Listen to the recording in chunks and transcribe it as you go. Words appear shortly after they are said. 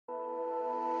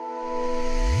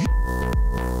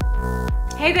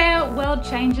there, world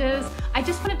changers. I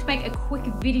just wanted to make a quick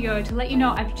video to let you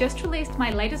know I've just released my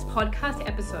latest podcast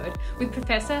episode with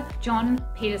Professor John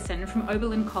Peterson from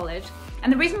Oberlin College.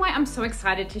 And the reason why I'm so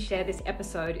excited to share this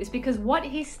episode is because what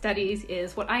he studies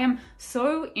is what I am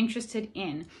so interested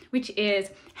in, which is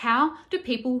how do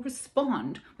people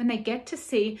respond when they get to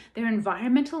see their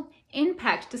environmental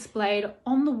impact displayed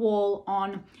on the wall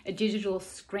on a digital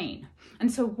screen.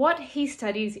 And so what he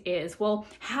studies is, well,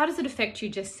 how does it affect you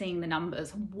just seeing the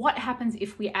numbers? What happens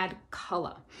if we add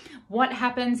color? What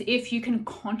happens if you can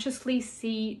consciously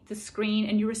see the screen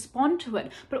and you respond to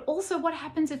it? But also what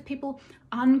happens if people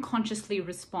unconsciously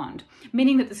respond,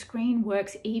 meaning that the screen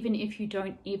works even if you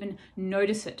don't even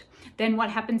notice it? Then what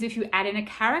happens if you add in a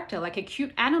character, like a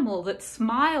cute animal that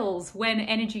smiles when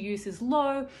energy use is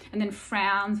low and then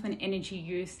frowns when energy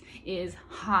use is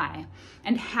high?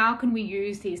 And how can we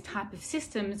use these type of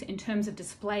systems in terms of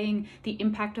displaying the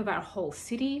impact of our whole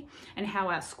city and how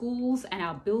our schools and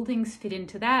our buildings fit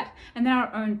into that, and then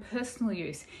our own personal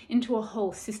use into a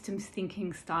whole systems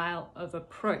thinking style of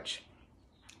approach?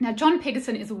 Now, John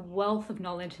Peterson is a wealth of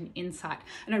knowledge and insight,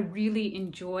 and I really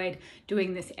enjoyed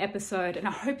doing this episode, and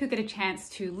I hope you'll get a chance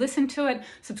to listen to it,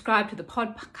 subscribe to the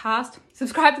podcast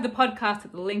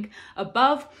at the link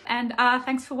above, and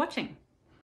thanks for watching.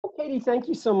 Well, Katie, thank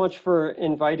you so much for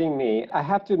inviting me. I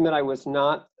have to admit I was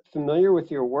not familiar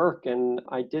with your work, and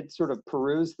I did sort of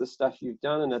peruse the stuff you've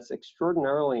done, and it's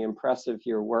extraordinarily impressive,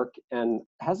 your work, and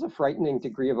has a frightening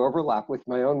degree of overlap with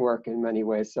my own work in many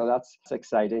ways. So that's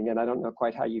exciting, and I don't know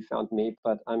quite how you found me,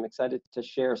 but I'm excited to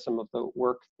share some of the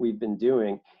work we've been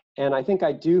doing. And I think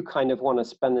I do kind of want to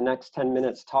spend the next 10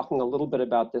 minutes talking a little bit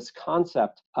about this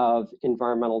concept of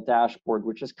environmental dashboard,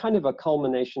 which is kind of a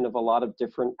culmination of a lot of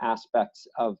different aspects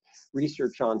of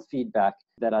research on feedback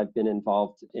that I've been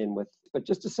involved in with. But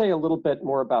just to say a little bit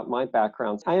more about my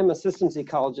background, I am a systems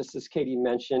ecologist, as Katie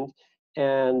mentioned,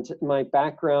 and my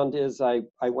background is I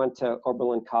went to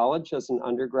Oberlin College as an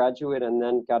undergraduate and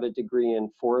then got a degree in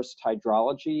forest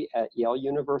hydrology at Yale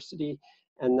University,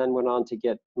 and then went on to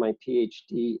get my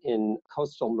Ph.D. in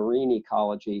coastal marine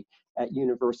ecology at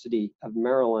University of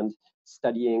Maryland,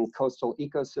 studying coastal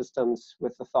ecosystems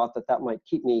with the thought that that might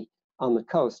keep me on the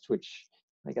coast, which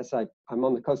I guess I'm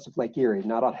on the coast of Lake Erie,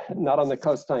 not on the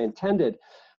coast I intended.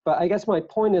 But I guess my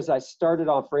point is I started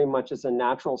off very much as a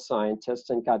natural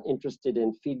scientist and got interested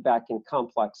in feedback in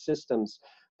complex systems.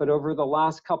 But over the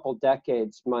last couple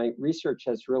decades, my research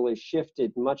has really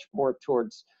shifted much more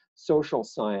towards social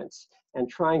science and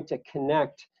trying to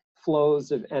connect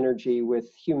flows of energy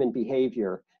with human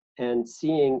behavior and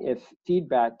seeing if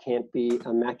feedback can't be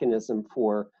a mechanism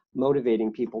for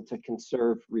motivating people to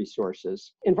conserve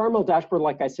resources. Environmental dashboard,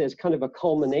 like I say, is kind of a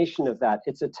culmination of that.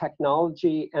 It's a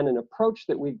technology and an approach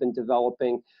that we've been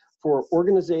developing for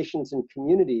organizations and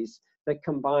communities that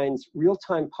combines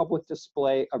real-time public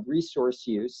display of resource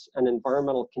use and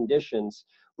environmental conditions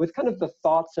with kind of the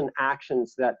thoughts and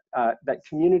actions that that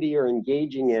community are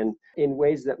engaging in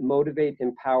ways that motivate,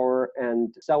 empower,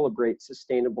 and celebrate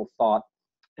sustainable thought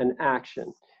and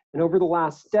action. And over the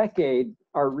last decade,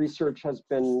 our research has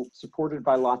been supported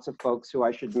by lots of folks who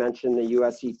I should mention: the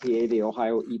US EPA, the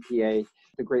Ohio EPA,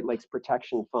 the Great Lakes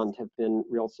Protection Fund have been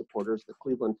real supporters, the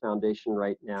Cleveland Foundation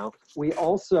right now. We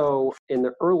also, in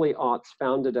the early aughts,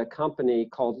 founded a company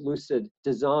called Lucid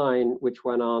Design, which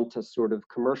went on to sort of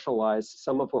commercialize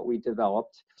some of what we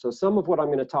developed. So some of what I'm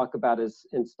going to talk about is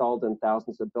installed in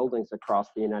thousands of buildings across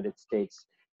the United States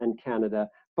and Canada.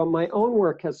 But my own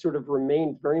work has sort of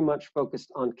remained very much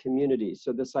focused on communities.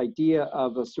 So this idea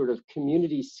of a sort of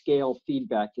community scale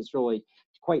feedback is really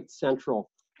quite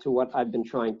central to what I've been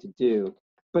trying to do.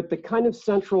 But the kind of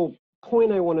central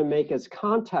point I want to make as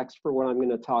context for what I'm going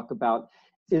to talk about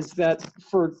is that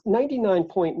for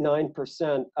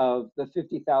 99.9% of the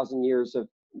 50,000 years of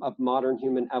modern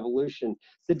human evolution,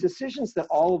 the decisions that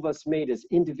all of us made as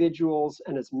individuals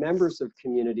and as members of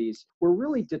communities were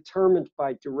really determined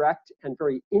by direct and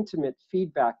very intimate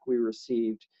feedback we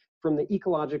received from the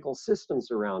ecological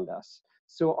systems around us.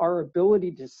 So our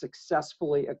ability to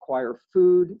successfully acquire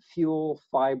food, fuel,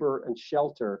 fiber, and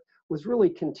shelter was really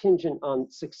contingent on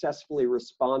successfully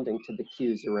responding to the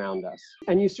cues around us.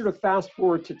 And you sort of fast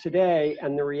forward to today,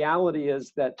 and the reality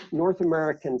is that North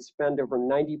Americans spend over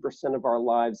 90% of our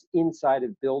lives inside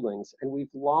of buildings, and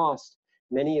we've lost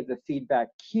many of the feedback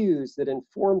cues that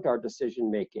informed our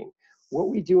decision making. What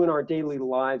we do in our daily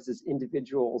lives as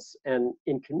individuals and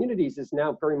in communities is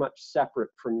now very much separate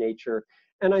from nature.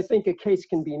 And I think a case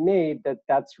can be made that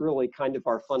that's really kind of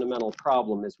our fundamental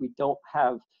problem, is we don't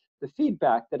have the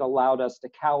feedback that allowed us to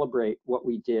calibrate what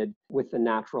we did with the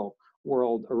natural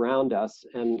world around us.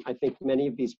 And I think many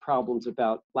of these problems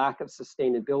about lack of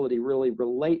sustainability really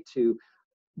relate to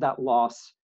that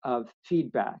loss of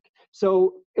feedback.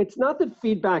 So it's not that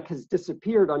feedback has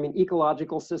disappeared. I mean,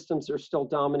 ecological systems are still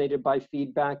dominated by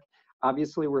feedback.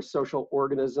 Obviously, we're social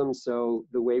organisms, so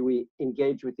the way we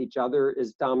engage with each other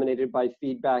is dominated by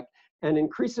feedback. And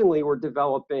increasingly, we're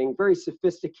developing very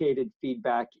sophisticated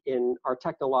feedback in our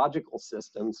technological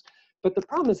systems. But the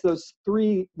problem is those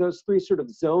three sort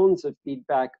of zones of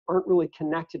feedback aren't really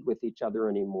connected with each other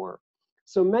anymore.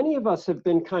 So many of us have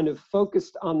been kind of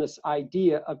focused on this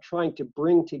idea of trying to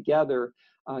bring together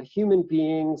human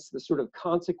beings, the sort of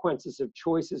consequences of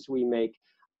choices we make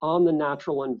on the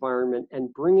natural environment,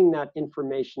 and bringing that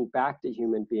information back to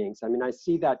human beings. I mean, I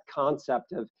see that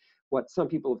concept of what some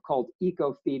people have called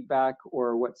eco-feedback,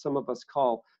 or what some of us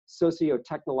call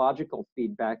socio-technological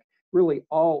feedback, really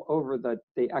all over the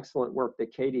excellent work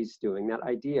that Katie's doing, that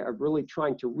idea of really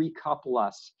trying to recouple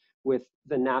us with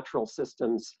the natural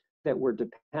systems that we're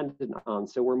dependent on,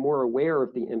 so we're more aware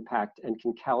of the impact and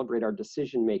can calibrate our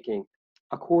decision-making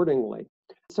accordingly.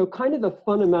 So kind of the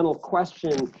fundamental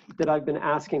question that I've been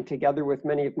asking together with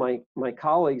many of my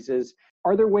colleagues is,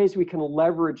 are there ways we can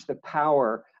leverage the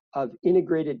power of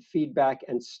integrated feedback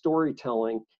and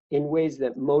storytelling in ways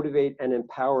that motivate and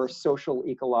empower social,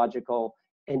 ecological,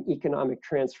 and economic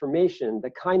transformation,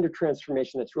 the kind of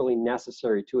transformation that's really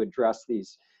necessary to address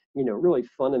these, really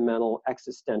fundamental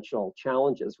existential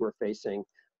challenges we're facing,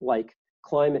 like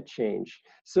climate change.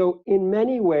 So in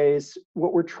many ways,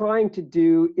 what we're trying to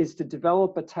do is to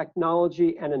develop a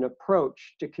technology and an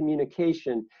approach to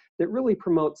communication that really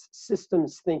promotes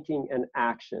systems thinking and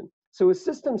action. So a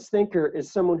systems thinker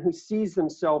is someone who sees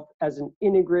themselves as an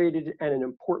integrated and an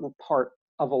important part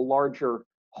of a larger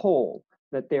whole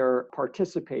that they're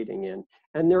participating in.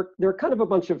 And there are kind of a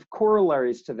bunch of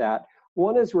corollaries to that.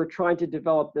 One is we're trying to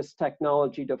develop this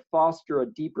technology to foster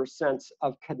a deeper sense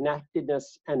of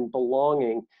connectedness and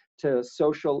belonging to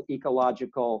social,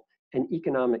 ecological, and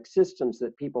economic systems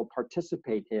that people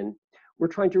participate in. We're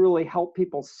trying to really help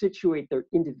people situate their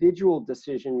individual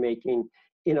decision-making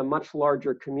in a much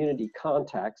larger community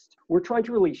context. We're trying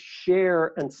to really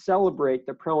share and celebrate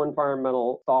the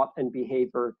pro-environmental thought and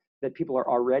behavior that people are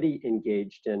already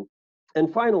engaged in.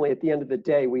 And finally, at the end of the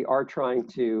day, we are trying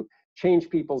to change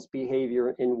people's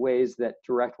behavior in ways that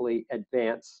directly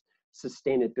advance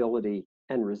sustainability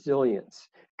and resilience.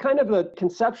 Kind of a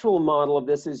conceptual model of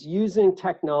this is using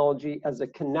technology as a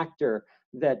connector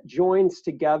that joins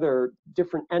together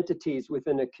different entities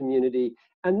within a community,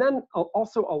 and then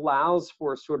also allows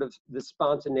for sort of the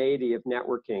spontaneity of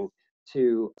networking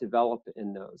to develop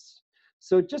in those.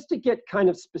 So just to get kind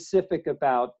of specific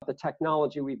about the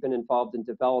technology we've been involved in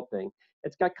developing,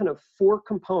 it's got kind of 4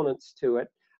 components to it.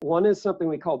 One is something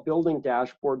we call Building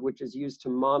Dashboard, which is used to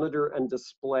monitor and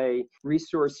display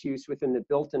resource use within the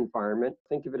built environment.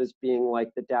 Think of it as being like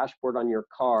the dashboard on your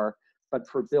car, but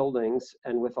for buildings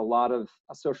and with a lot of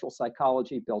social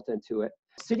psychology built into it.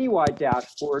 Citywide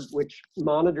Dashboard, which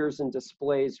monitors and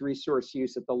displays resource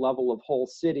use at the level of whole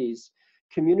cities.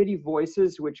 Community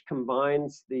Voices, which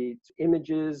combines the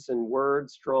images and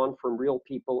words drawn from real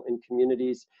people in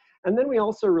communities. And then we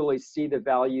also really see the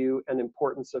value and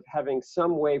importance of having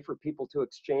some way for people to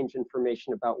exchange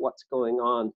information about what's going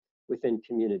on within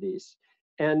communities.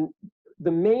 And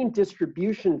the main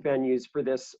distribution venues for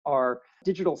this are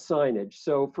digital signage.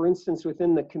 So for instance,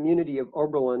 within the community of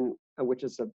Oberlin, which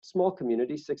is a small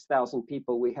community, 6,000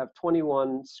 people, we have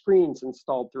 21 screens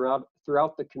installed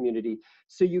throughout the community.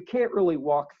 So you can't really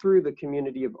walk through the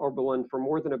community of Oberlin for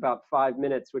more than about 5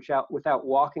 minutes without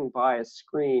walking by a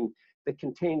screen that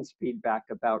contains feedback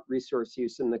about resource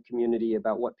use in the community,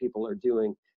 about what people are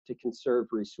doing to conserve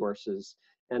resources.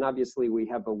 And obviously we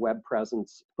have a web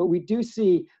presence, but we do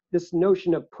see this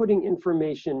notion of putting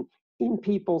information in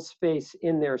people's face,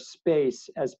 in their space,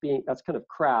 as being, that's kind of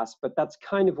crass, but that's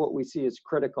kind of what we see as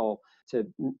critical to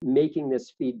making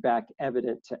this feedback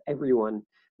evident to everyone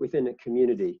within a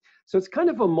community. So it's kind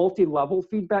of a multi-level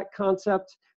feedback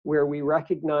concept where we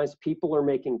recognize people are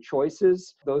making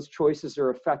choices. Those choices are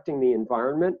affecting the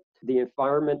environment. The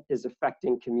environment is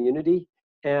affecting community.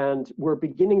 And we're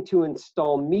beginning to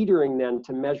install metering then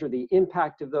to measure the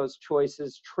impact of those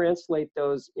choices, translate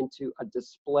those into a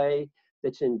display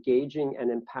that's engaging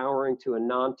and empowering to a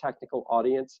non-technical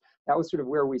audience. That was sort of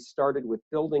where we started with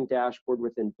Building Dashboard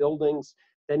within buildings.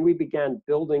 Then we began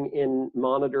building in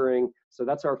monitoring. So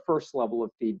that's our first level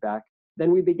of feedback.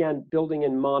 Then we began building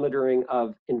in monitoring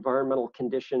of environmental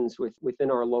conditions within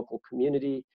our local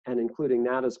community and including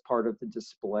that as part of the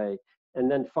display. And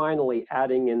then finally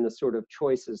adding in the sort of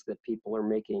choices that people are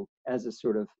making as a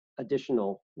sort of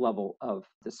additional level of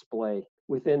display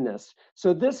within this.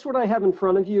 So this, what I have in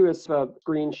front of you, is a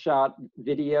screenshot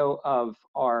video of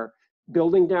our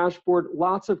building dashboard.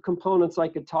 Lots of components I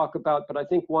could talk about, but I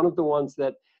think one of the ones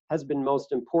that has been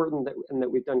most important and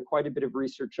that we've done quite a bit of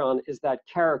research on is that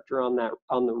character on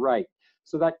the right.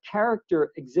 So that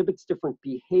character exhibits different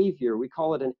behavior. We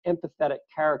call it an empathetic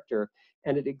character,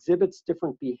 and it exhibits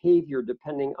different behavior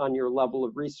depending on your level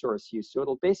of resource use. So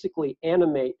it'll basically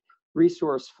animate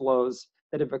resource flows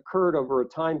that have occurred over a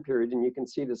time period. And you can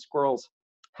see the squirrel's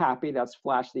happy, that's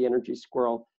Flash the energy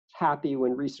squirrel, happy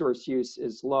when resource use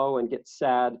is low, and gets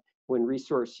sad when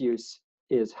resource use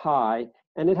is high.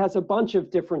 And it has a bunch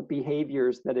of different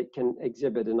behaviors that it can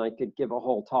exhibit. And I could give a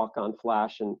whole talk on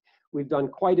Flash. And we've done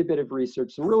quite a bit of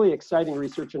research, some really exciting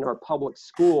research in our public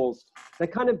schools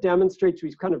that kind of demonstrates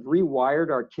we've kind of rewired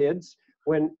our kids.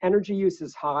 When energy use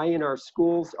is high in our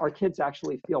schools, our kids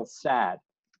actually feel sad,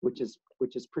 which is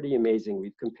pretty amazing.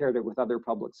 We've compared it with other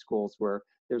public schools where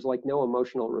there's like no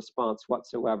emotional response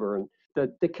whatsoever. And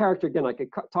the character, again, I could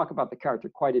talk about the character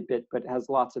quite a bit, but it has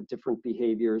lots of different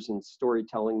behaviors and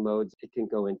storytelling modes it can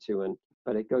go into,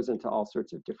 but it goes into all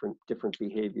sorts of different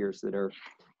behaviors that are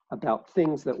about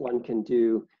things that one can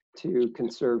do to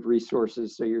conserve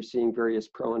resources. So you're seeing various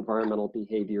pro-environmental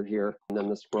behavior here, and then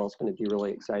the squirrel's going to be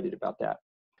really excited about that.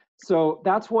 So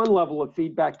that's one level of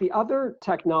feedback. The other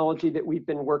technology that we've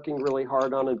been working really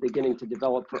hard on and beginning to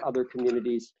develop for other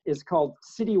communities is called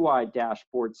citywide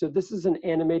dashboard. So this is an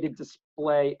animated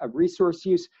display of resource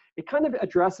use. It kind of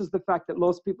addresses the fact that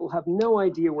most people have no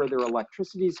idea where their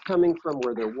electricity is coming from,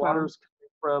 where their water's coming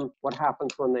from, what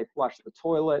happens when they flush the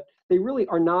toilet. They really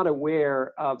are not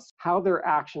aware of how their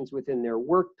actions within their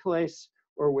workplace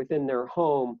or within their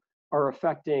home are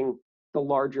affecting the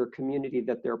larger community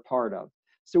that they're part of.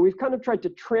 So we've kind of tried to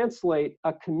translate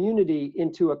a community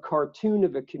into a cartoon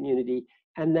of a community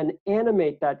and then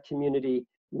animate that community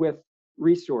with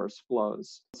resource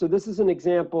flows. So this is an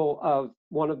example of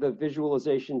one of the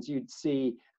visualizations you'd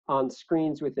see on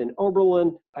screens within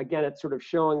Oberlin. Again, it's sort of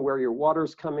showing where your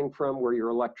water's coming from, where your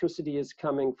electricity is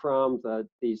coming from,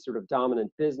 the sort of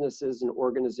dominant businesses and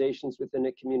organizations within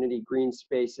a community, green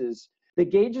spaces. The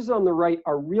gauges on the right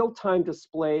are real-time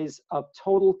displays of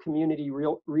total community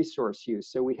resource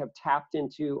use. So we have tapped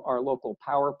into our local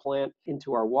power plant,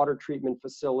 into our water treatment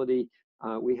facility.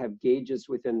 We have gauges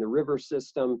within the river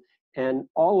system, and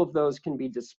all of those can be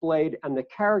displayed, and the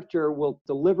character will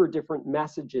deliver different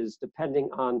messages depending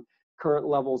on current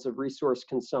levels of resource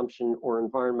consumption or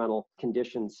environmental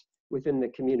conditions within the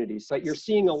community. So you're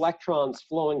seeing electrons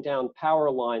flowing down power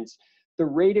lines. The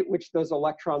rate at which those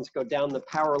electrons go down the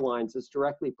power lines is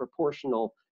directly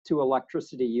proportional to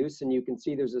electricity use. And you can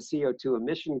see there's a CO2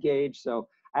 emission gauge. So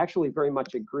I actually very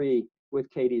much agree with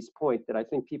Katie's point that I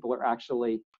think people are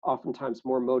actually oftentimes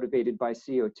more motivated by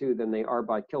CO2 than they are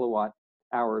by kilowatt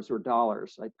hours or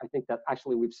dollars. I think that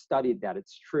actually we've studied that,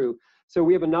 it's true. So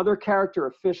we have another character,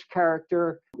 a fish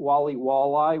character, Wally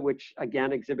Walleye, which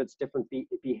again exhibits different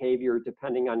behavior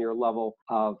depending on your level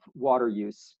of water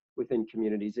use within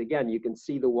communities. Again, you can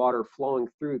see the water flowing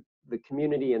through the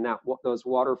community, and those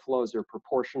water flows are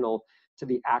proportional to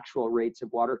the actual rates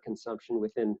of water consumption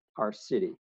within our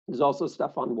city. There's also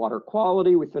stuff on water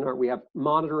quality we have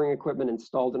monitoring equipment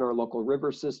installed in our local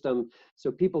river system,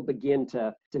 so people begin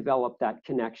to develop that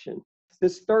connection.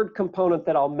 This third component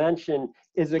that I'll mention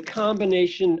is a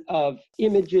combination of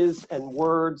images and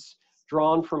words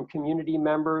drawn from community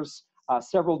members,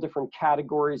 several different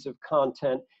categories of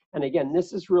content. And again,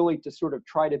 this is really to sort of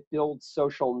try to build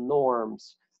social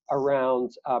norms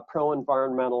around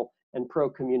pro-environmental and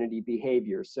pro-community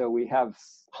behavior. So we have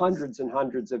hundreds and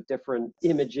hundreds of different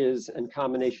images and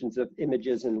combinations of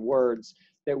images and words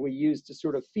that we use to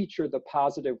sort of feature the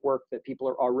positive work that people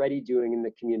are already doing in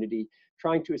the community,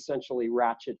 trying to essentially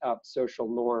ratchet up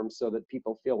social norms so that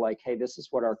people feel like, hey, this is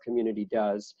what our community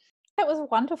does. That was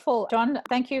wonderful, John.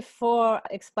 Thank you for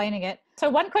explaining it. So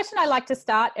one question I like to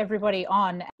start everybody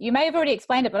on, you may have already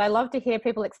explained it, but I love to hear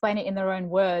people explain it in their own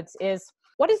words, is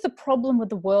what is the problem with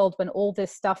the world when all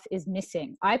this stuff is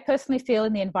missing? I personally feel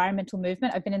in the environmental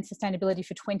movement, I've been in sustainability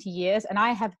for 20 years, and I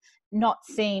have not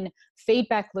seen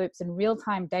feedback loops and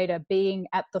real-time data being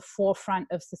at the forefront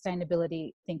of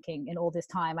sustainability thinking in all this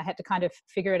time. I had to kind of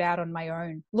figure it out on my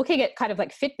own. Looking at kind of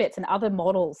like Fitbits and other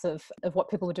models of what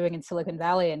people were doing in Silicon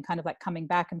Valley and kind of like coming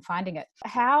back and finding it.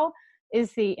 How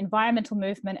is the environmental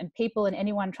movement and people and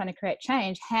anyone trying to create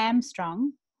change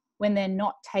hamstrung when they're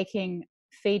not taking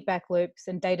feedback loops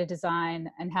and data design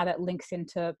and how that links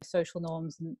into social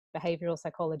norms and behavioral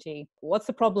psychology? What's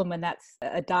the problem when that's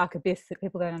a dark abyss that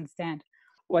people don't understand?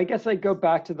 Well, I guess I go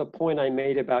back to the point I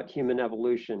made about human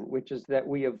evolution, which is that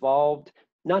we evolved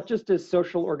not just as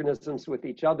social organisms with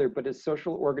each other, but as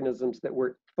social organisms that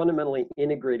were fundamentally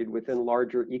integrated within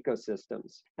larger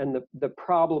ecosystems. And the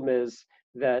problem is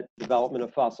that development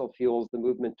of fossil fuels, the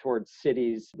movement towards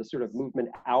cities, the sort of movement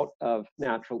out of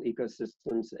natural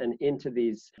ecosystems and into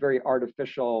these very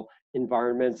artificial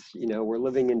environments. We're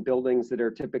living in buildings that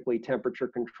are typically temperature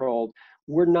controlled.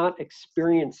 We're not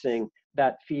experiencing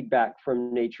that feedback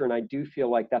from nature. And I do feel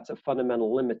like that's a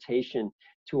fundamental limitation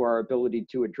to our ability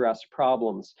to address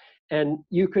problems. And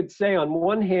you could say on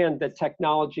one hand that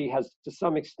technology has to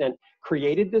some extent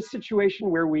created this situation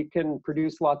where we can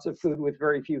produce lots of food with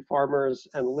very few farmers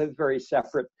and live very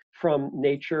separate from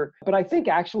nature. But I think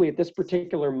actually at this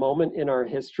particular moment in our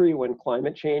history, when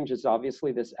climate change is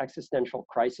obviously this existential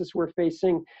crisis we're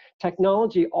facing,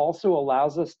 technology also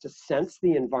allows us to sense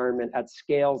the environment at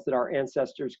scales that our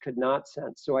ancestors could not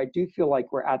sense. So I do feel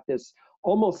like we're at this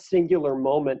almost singular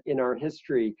moment in our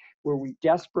history where we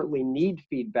desperately need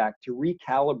feedback to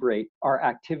recalibrate our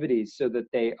activities so that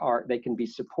they can be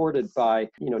supported by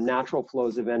natural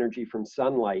flows of energy from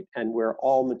sunlight, and where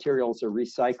all materials are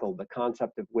recycled, the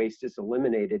concept of waste is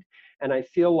eliminated. And I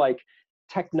feel like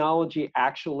technology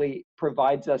actually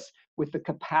provides us with the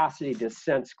capacity to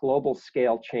sense global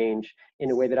scale change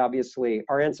in a way that obviously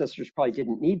our ancestors probably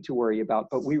didn't need to worry about,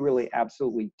 but we really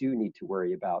absolutely do need to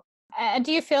worry about. And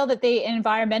do you feel that the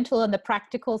environmental and the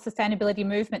practical sustainability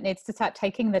movement needs to start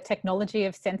taking the technology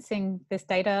of sensing this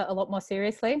data a lot more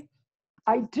seriously?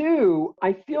 I do.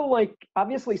 I feel like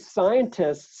obviously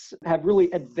scientists have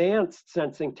really advanced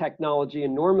sensing technology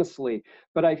enormously,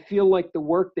 but I feel like the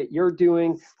work that you're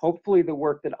doing, hopefully the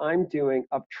work that I'm doing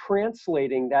of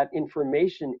translating that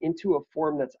information into a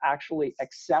form that's actually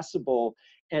accessible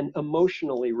and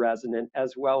emotionally resonant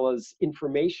as well as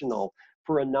informational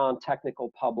for a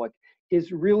non-technical public,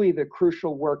 is really the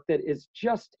crucial work that is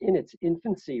just in its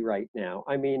infancy right now.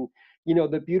 I mean,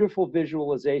 the beautiful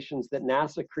visualizations that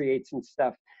NASA creates and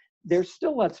stuff, they're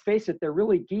still, let's face it, they're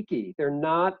really geeky. They're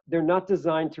not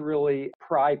designed to really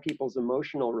pry people's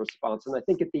emotional response. And I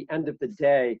think at the end of the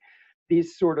day,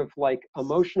 these sort of like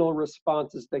emotional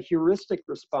responses, the heuristic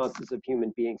responses of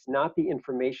human beings, not the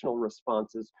informational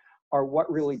responses, are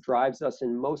what really drives us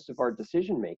in most of our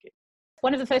decision making.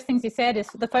 One of the first things you said is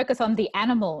the focus on the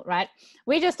animal, right?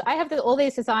 I have all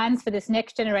these designs for this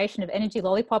next generation of energy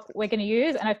lollipop we're going to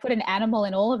use, and I've put an animal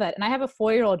in all of it. And I have a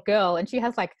 4-year-old girl, and she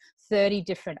has like 30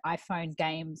 different iPhone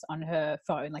games on her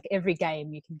phone. Like every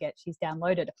game you can get, she's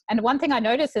downloaded. And one thing I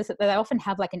notice is that they often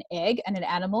have like an egg and an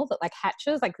animal that like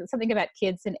hatches, like something about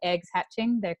kids and eggs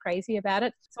hatching. They're crazy about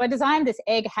it. So I designed this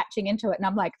egg hatching into it, and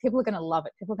I'm like, people are going to love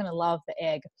it. People are going to love the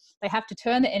egg. They have to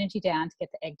turn the energy down to get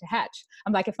the egg to hatch.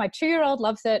 I'm like, if my 2-year-old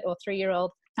loves it, or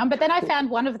 3-year-old. But then I found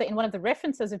in one of the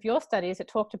references of your studies, it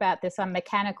talked about this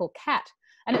mechanical cat.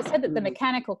 And it said that the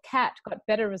mechanical cat got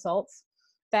better results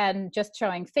than just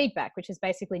showing feedback, which is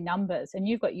basically numbers. And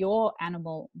you've got your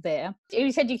animal there.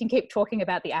 You said you can keep talking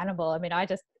about the animal. I mean, I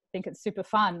just think it's super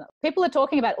fun. People are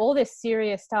talking about all this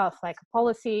serious stuff like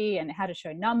policy and how to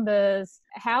show numbers.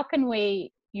 How can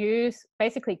we use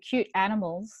basically cute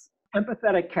animals?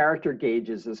 Empathetic character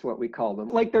gauges is what we call them.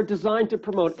 Like they're designed to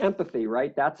promote empathy,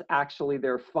 right? That's actually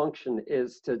their function,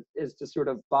 is to sort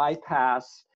of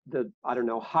bypass the,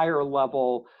 higher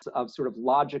level of sort of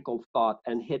logical thought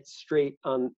and hit straight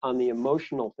on the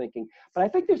emotional thinking. But I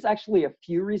think there's actually a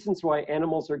few reasons why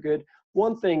animals are good.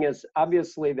 One thing is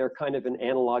obviously they're kind of an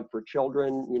analog for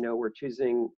children. We're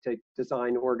choosing to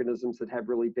design organisms that have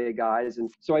really big eyes.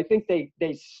 And so I think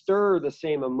they stir the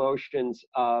same emotions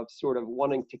of sort of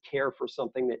wanting to care for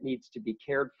something that needs to be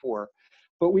cared for.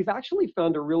 But we've actually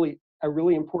found a really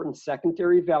important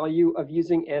secondary value of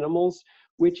using animals,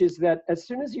 which is that as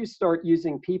soon as you start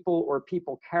using people or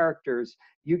people characters,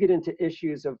 you get into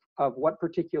issues of what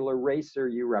particular race are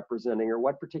you representing, or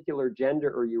what particular gender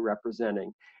are you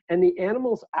representing. And the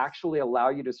animals actually allow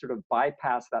you to sort of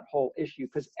bypass that whole issue,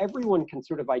 because everyone can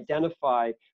sort of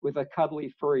identify with a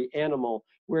cuddly, furry animal.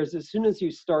 Whereas as soon as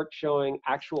you start showing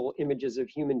actual images of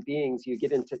human beings, you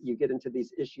get into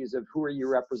these issues of who are you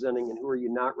representing and who are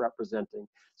you not representing.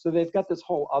 So they've got this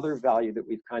whole other value that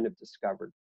we've kind of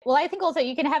discovered. Well, I think also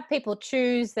you can have people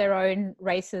choose their own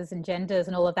races and genders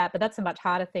and all of that, but that's a much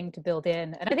harder thing to build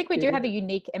in. And I think we do have a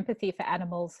unique empathy for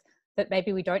animals that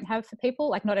maybe we don't have for people.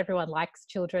 Like not everyone likes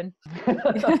children.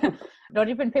 Not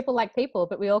even people like people,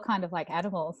 but we all kind of like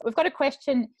animals. We've got a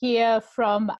question here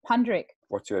from Pundrik.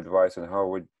 What's your advice on how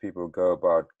would people go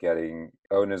about getting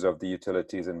owners of the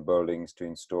utilities and buildings to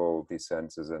install these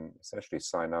sensors and essentially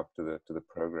sign up to the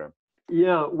program?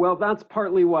 Yeah, well, that's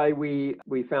partly why we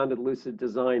founded Lucid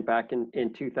Design back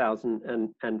in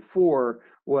 2004,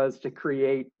 was to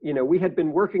create, we had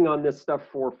been working on this stuff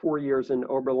for 4 years in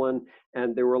Oberlin,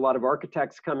 and there were a lot of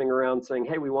architects coming around saying,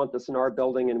 hey, we want this in our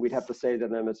building, and we'd have to say to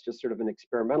them, it's just sort of an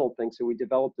experimental thing. So we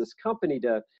developed this company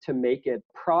to make it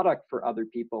product for other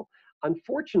people.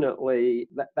 Unfortunately,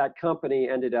 that company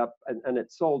ended up, and it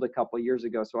sold a couple of years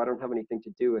ago, so I don't have anything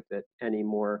to do with it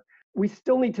anymore. We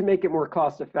still need to make it more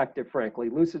cost effective, frankly.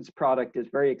 Lucid's product is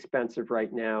very expensive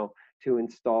right now to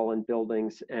install in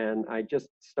buildings. And I just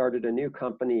started a new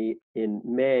company in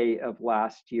May of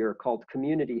last year called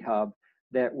Community Hub,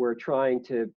 that we're trying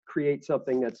to create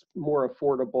something that's more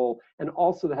affordable and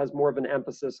also that has more of an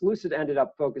emphasis. Lucid ended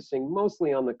up focusing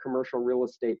mostly on the commercial real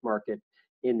estate market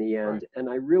in the end. Right. And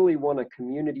I really want a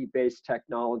community-based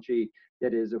technology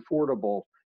that is affordable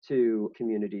to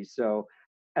communities. So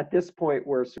at this point,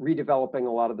 we're redeveloping a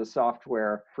lot of the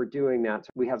software for doing that. So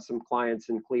we have some clients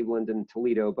in Cleveland and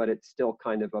Toledo, but it's still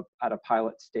kind of at a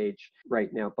pilot stage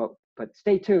right now. But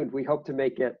stay tuned. We hope to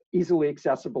make it easily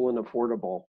accessible and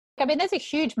affordable. I mean, there's a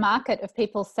huge market of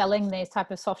people selling these type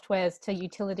of softwares to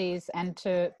utilities and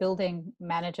to building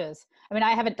managers. I mean,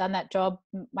 I haven't done that job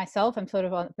myself. I'm sort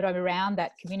of but I'm around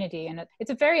that community, and it's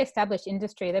a very established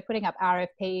industry. They're putting up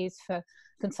RFPs for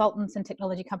consultants and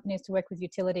technology companies to work with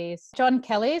utilities. John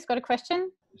Kelly's got a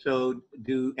question. So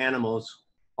do animals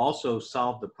also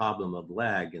solve the problem of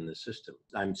lag in the system?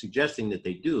 I'm suggesting that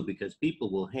they do, because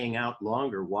people will hang out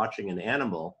longer watching an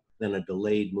animal than a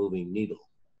delayed moving needle.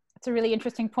 That's a really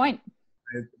interesting point.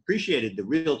 I appreciated the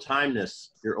real-timeness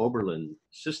of your Oberlin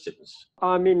systems.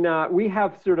 I mean, we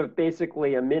have sort of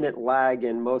basically a minute lag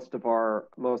in most of our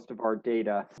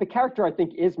data. The character, I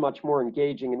think, is much more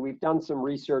engaging, and we've done some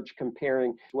research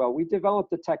comparing. Well, we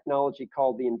developed a technology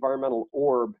called the environmental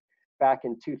orb back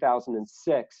in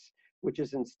 2006, which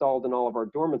is installed in all of our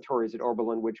dormitories at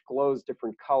Oberlin, which glows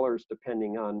different colors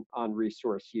depending on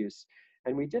resource use.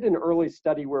 And we did an early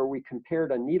study where we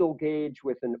compared a needle gauge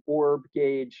with an orb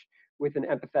gauge with an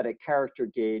empathetic character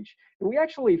gauge. And we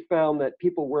actually found that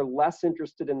people were less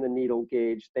interested in the needle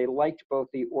gauge. They liked both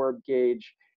the orb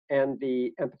gauge and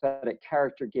the empathetic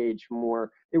character gauge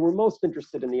more. They were most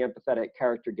interested in the empathetic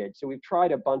character gauge. So we've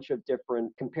tried a bunch of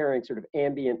different, comparing sort of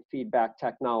ambient feedback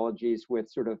technologies with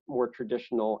sort of more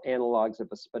traditional analogs of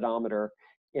a speedometer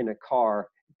in a car.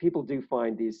 People do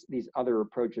find these other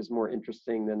approaches more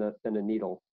interesting than a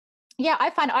needle. Yeah,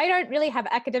 I find I don't really have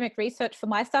academic research for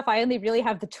my stuff. I only really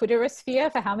have the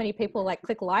Twitterosphere for how many people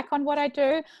click like on what I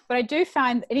do. But I do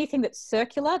find anything that's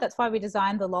circular, that's why we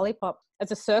designed the lollipop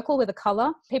as a circle with a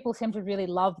color. People seem to really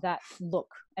love that look.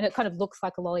 And it kind of looks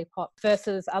like a lollipop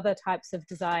versus other types of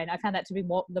design. I found that to be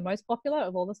the most popular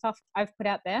of all the stuff I've put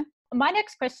out there. My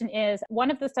next question is, one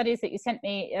of the studies that you sent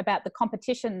me about the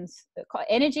competitions,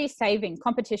 energy saving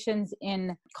competitions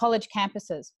in college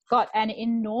campuses, got an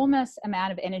enormous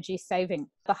amount of energy saving.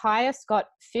 The highest got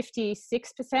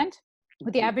 56%,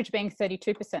 with the average being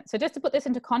 32%. So just to put this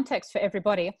into context for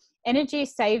everybody, energy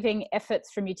saving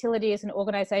efforts from utilities and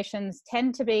organizations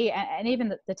tend to be, and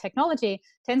even the technology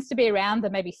tends to be around the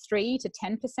maybe 3 to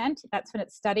 10%. That's when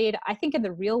it's studied. I think in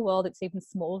the real world, it's even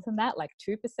smaller than that, like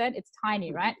 2%. It's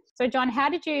tiny, right? So John, how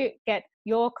did you get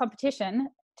your competition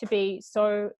to be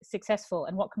so successful,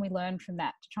 and what can we learn from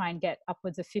that to try and get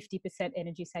upwards of 50%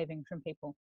 energy saving from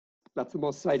people? That's the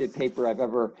most cited paper I've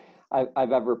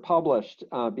ever published,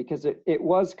 because it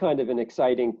was kind of an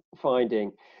exciting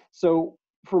finding. So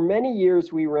for many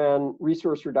years, we ran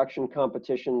resource reduction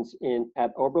competitions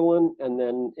at Oberlin and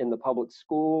then in the public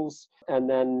schools. And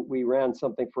then we ran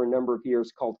something for a number of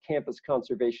years called Campus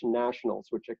Conservation Nationals,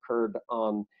 which occurred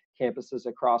on campuses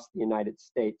across the United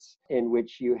States, in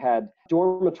which you had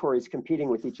dormitories competing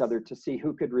with each other to see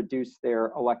who could reduce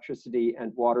their electricity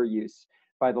and water use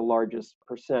by the largest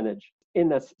percentage. In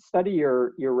the study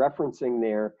you're referencing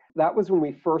there, that was when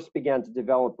we first began to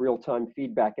develop real-time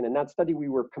feedback. And in that study, we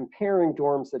were comparing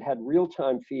dorms that had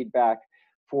real-time feedback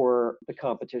for the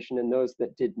competition and those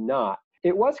that did not.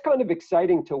 It was kind of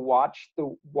exciting to watch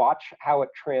how it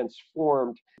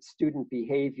transformed student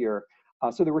behavior.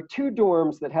 So there were 2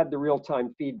 dorms that had the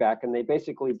real-time feedback, and they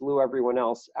basically blew everyone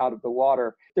else out of the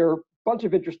water. There are a bunch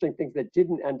of interesting things that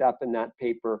didn't end up in that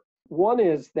paper. One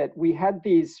is that we had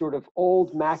these sort of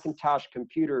old Macintosh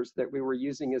computers that we were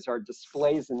using as our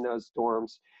displays in those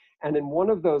dorms. And in one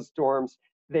of those dorms,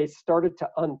 they started to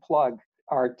unplug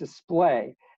our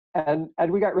display. And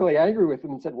we got really angry with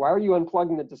them and said, why are you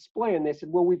unplugging the display? And they said,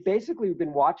 well, we've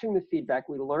been watching the feedback.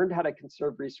 We learned how to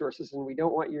conserve resources, and we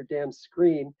don't want your damn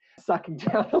screen sucking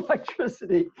down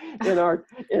electricity in our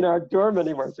dorm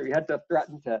anymore. So we had to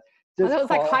threaten to that was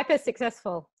like hyper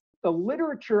successful. the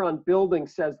literature on building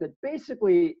says that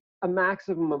basically a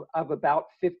maximum of about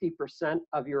 50%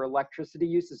 of your electricity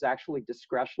use is actually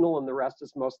discretional, and the rest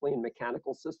is mostly in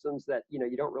mechanical systems that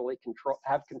you don't really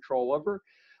have control over.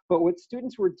 But what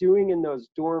students were doing in those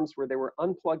dorms where they were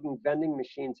unplugging vending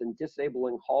machines and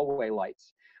disabling hallway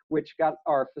lights, which got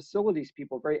our facilities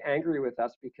people very angry with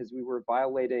us because we were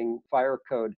violating fire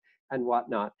code and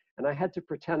whatnot. And I had to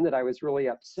pretend that I was really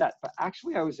upset. But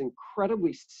actually, I was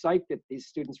incredibly psyched that these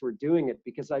students were doing it,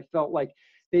 because I felt like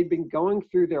they'd been going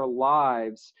through their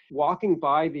lives, walking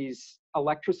by these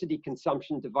electricity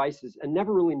consumption devices and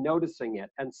never really noticing it.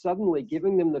 And suddenly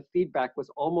giving them the feedback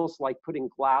was almost like putting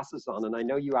glasses on. And I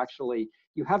know you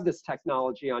have this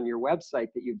technology on your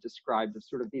website that you've described, of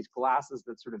sort of these glasses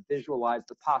that sort of visualize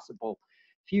the possible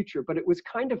future. But it was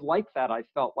kind of like that, I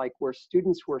felt like, where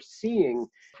students were seeing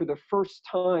for the first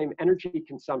time energy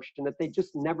consumption that they'd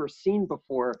just never seen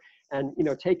before, and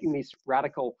taking these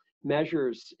radical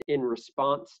measures in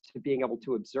response to being able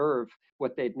to observe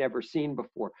what they'd never seen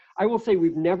before. I will say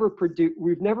we've never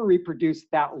reproduced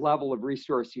that level of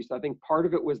resource use. I think part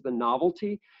of it was the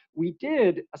novelty. We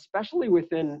did, especially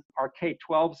within our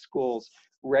K-12 schools,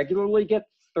 regularly get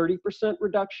 30%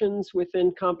 reductions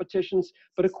within competitions,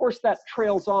 but of course that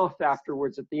trails off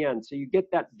afterwards at the end. So you get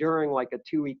that during like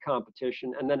a 2-week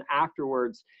competition, and then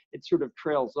afterwards it sort of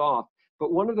trails off.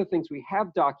 But one of the things we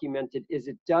have documented is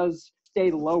it does stay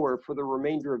lower for the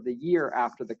remainder of the year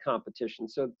after the competition.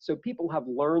 So people have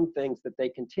learned things that they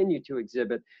continue to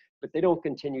exhibit, but they don't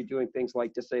continue doing things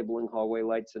like disabling hallway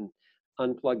lights and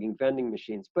unplugging vending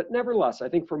machines. But nevertheless, I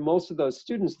think for most of those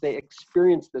students, they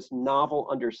experience this novel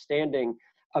understanding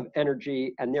of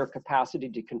energy and their capacity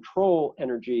to control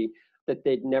energy that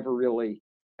they'd never really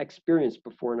experienced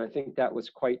before. And I think that was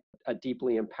quite a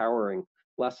deeply empowering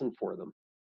lesson for them.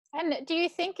 And do you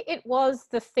think it was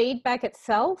the feedback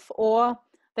itself or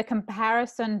the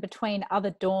comparison between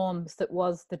other dorms that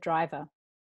was the driver?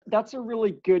 That's a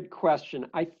really good question.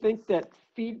 I think that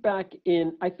feedback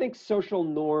social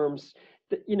norms,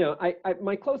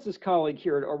 my closest colleague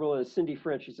here at Oberlin is Cindy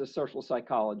French. She's a social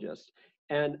psychologist.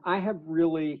 And I have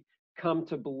really come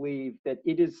to believe that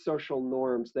it is social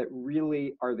norms that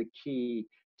really are the key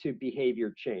to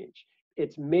behavior change.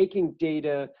 It's making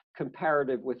data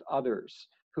comparative with others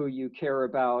who you care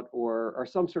about or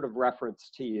some sort of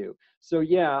reference to you. So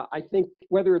yeah, I think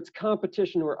whether it's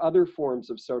competition or other forms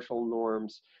of social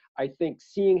norms, I think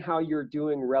seeing how you're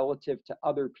doing relative to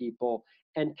other people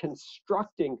and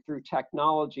constructing through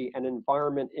technology an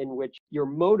environment in which you're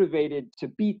motivated to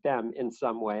beat them in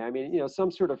some way. I mean,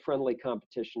 some sort of friendly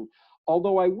competition.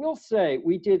 Although I will say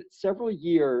we did several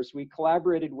years, we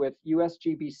collaborated with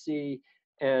USGBC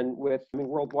and with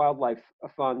World Wildlife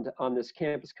Fund on this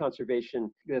campus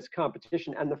conservation, this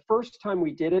competition. And the first time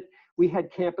we did it, we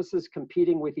had campuses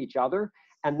competing with each other.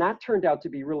 And that turned out to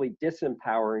be really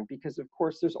disempowering because, of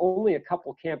course, there's only a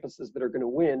couple campuses that are going to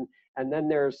win. And then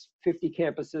there's 50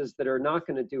 campuses that are not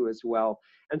going to do as well.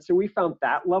 And so we found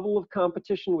that level of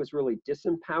competition was really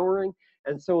disempowering.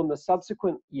 And so in the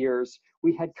subsequent years,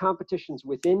 we had competitions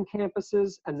within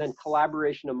campuses and then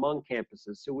collaboration among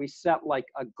campuses. So we set like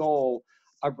a goal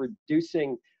of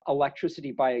reducing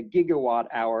electricity by a gigawatt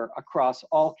hour across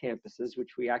all campuses,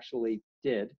 which we actually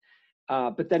did.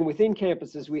 But then within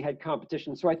campuses, we had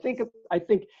competition. So I think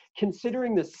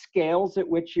considering the scales at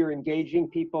which you're engaging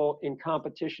people in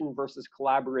competition versus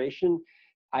collaboration,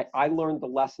 I learned the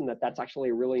lesson that that's actually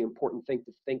a really important thing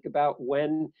to think about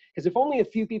because if only a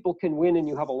few people can win and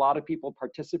you have a lot of people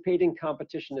participating,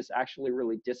 competition is actually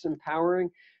really disempowering.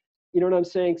 You know what I'm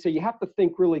saying? So you have to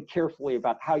think really carefully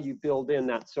about how you build in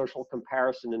that social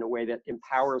comparison in a way that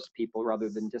empowers people rather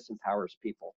than disempowers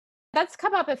people. That's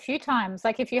come up a few times.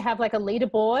 Like if you have like a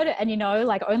leaderboard and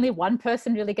like only one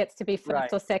person really gets to be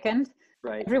first or second.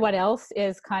 Right. Everyone else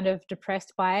is kind of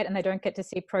depressed by it and they don't get to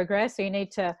see progress. So you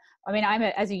need to,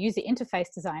 as a user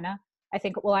interface designer, I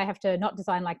think, well, I have to not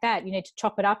design like that. You need to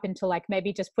chop it up into like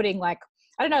maybe just putting like,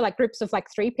 I don't know, like groups of like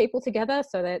 3 people together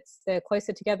so that they're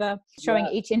closer together, showing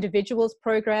each individual's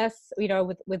progress,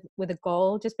 with a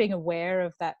goal, just being aware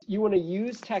of that. You want to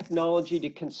use technology to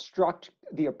construct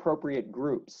the appropriate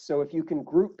groups. So if you can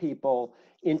group people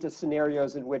into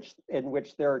scenarios in which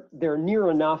they're near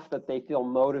enough that they feel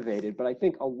motivated. But I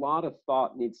think a lot of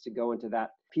thought needs to go into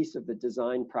that piece of the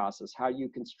design process, how you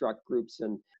construct groups.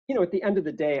 And, at the end of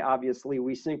the day, obviously,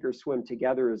 we sink or swim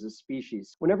together as a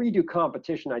species. Whenever you do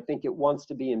competition, I think it wants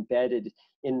to be embedded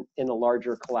in a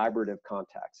larger collaborative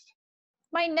context.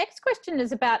 My next question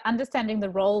is about understanding the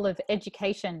role of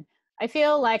education. I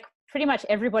feel like pretty much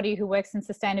everybody who works in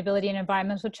sustainability and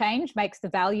environmental change makes the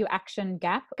value action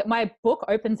gap. My book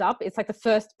opens up, it's like the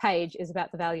first page is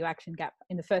about the value action gap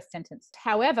in the first sentence.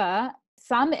 However,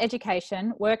 some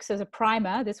education works as a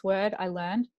primer. This word I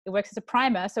learned, it works as a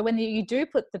primer. So when you do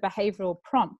put the behavioral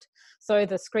prompt, so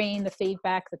the screen, the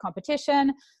feedback, the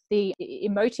competition, the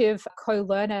emotive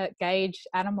co-learner gauge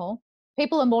animal,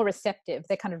 people are more receptive.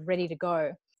 They're kind of ready to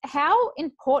go. How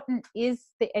important is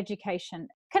the education?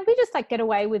 Can we just like get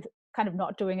away with kind of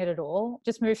not doing it at all?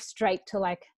 Just move straight to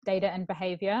like data and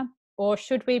behavior? Or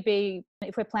should we be,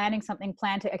 if we're planning something,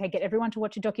 plan to, okay, get everyone to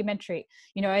watch a documentary,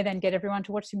 then get everyone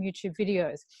to watch some YouTube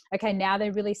videos. Okay, now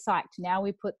they're really psyched. Now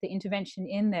we put the intervention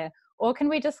in there. Or can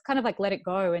we just kind of like let it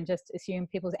go and just assume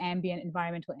people's ambient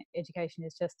environmental education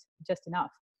is just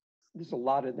enough? There's a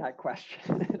lot in that question.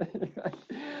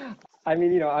 I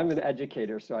mean, I'm an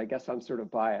educator, so I guess I'm sort of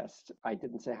biased. I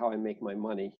didn't say how I make my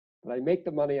money, but I make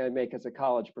the money I make as a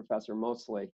college professor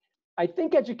mostly. I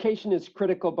think education is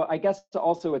critical, but I guess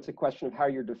also it's a question of how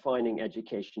you're defining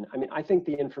education. I mean, I think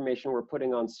the information we're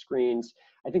putting on screens,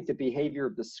 I think the behavior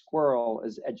of the squirrel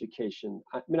is education.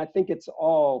 I mean, I think it's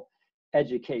all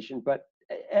education, but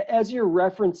as you're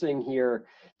referencing here,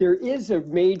 there is a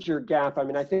major gap. I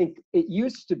mean, I think it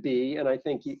used to be, and I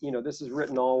think, this is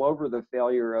written all over the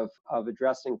failure of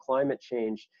addressing climate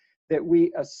change, that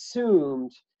we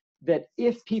assumed that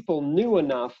if people knew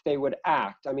enough, they would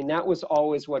act. I mean, that was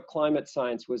always what climate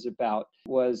science was about,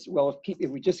 was, well, if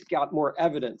we just got more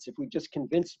evidence, if we just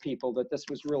convinced people that this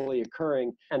was really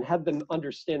occurring and had them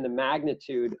understand the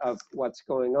magnitude of what's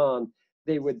going on,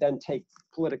 they would then take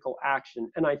political action.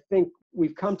 And I think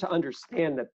we've come to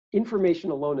understand that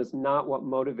information alone is not what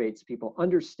motivates people.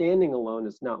 Understanding alone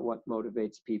is not what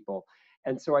motivates people.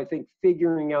 And so I think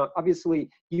figuring out, obviously,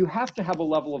 you have to have a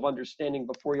level of understanding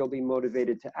before you'll be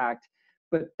motivated to act,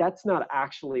 but that's not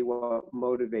actually what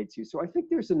motivates you. So I think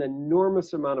there's an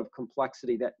enormous amount of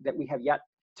complexity that we have yet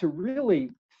to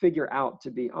really figure out, to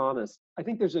be honest. I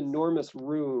think there's enormous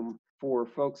room for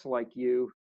folks like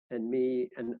you and me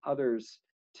and others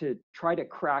to try to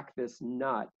crack this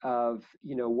nut of,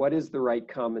 what is the right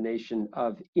combination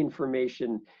of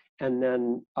information and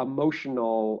then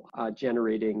emotional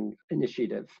generating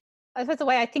initiative. I suppose the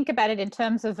way I think about it in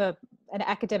terms of an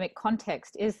academic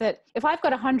context is that if I've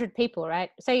got 100 people,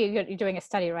 right, say you're doing a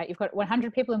study, right, you've got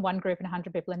 100 people in one group and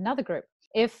 100 people in another group.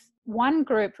 If one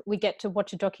group, we get to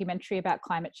watch a documentary about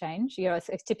climate change,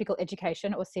 it's typical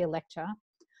education, or see a lecture,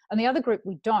 and the other group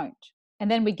we don't, and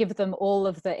then we give them all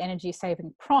of the energy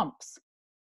saving prompts,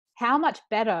 how much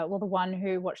better will the one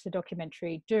who watched the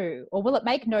documentary do? Or will it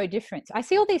make no difference? I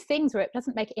see all these things where it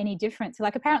doesn't make any difference.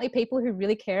 Like apparently people who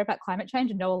really care about climate change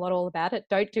and know a lot all about it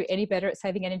don't do any better at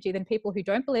saving energy than people who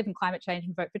don't believe in climate change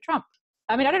and vote for Trump.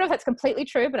 I mean, I don't know if that's completely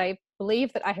true, but I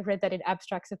believe that I have read that in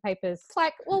abstracts of papers. It's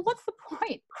like, well, what's the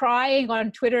point? Crying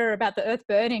on Twitter about the earth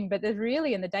burning, but there's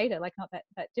really in the data, like not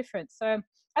that difference. So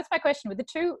that's my question. With the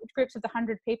two groups of the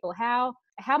 100 people, how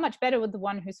much better would the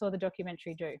one who saw the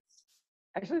documentary do?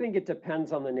 Actually, I think it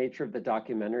depends on the nature of the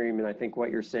documentary. I mean, I think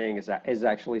what you're saying is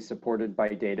actually supported by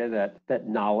data that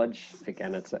knowledge,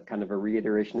 again, it's a kind of a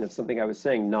reiteration of something I was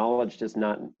saying, knowledge does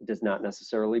not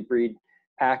necessarily breed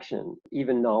action,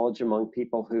 even knowledge among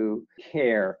people who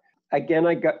care. Again,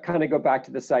 I kind of go back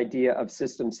to this idea of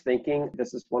systems thinking.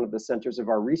 This is one of the centers of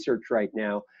our research right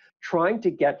now, trying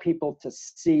to get people to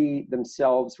see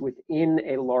themselves within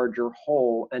a larger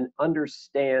whole and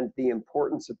understand the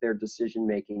importance of their decision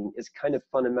making is kind of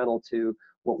fundamental to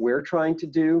what we're trying to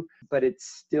do, but it's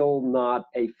still not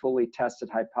a fully tested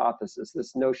hypothesis.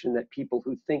 This notion that people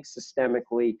who think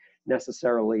systemically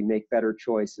necessarily make better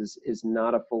choices is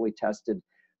not a fully tested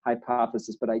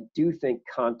hypothesis, but I do think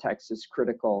context is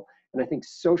critical. And I think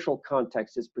social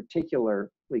context is particularly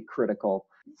critical.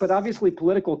 But obviously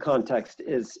political context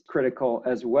is critical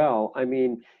as well. I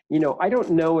mean, I don't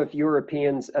know if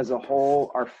Europeans as a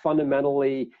whole are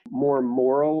fundamentally more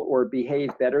moral or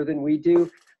behave better than we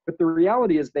do, but the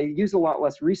reality is they use a lot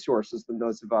less resources than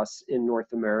those of us in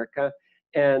North America.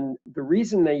 And the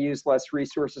reason they use less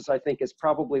resources, I think, is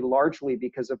probably largely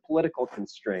because of political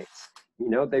constraints.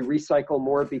 They recycle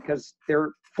more because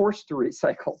they're forced to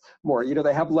recycle more.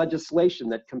 They have legislation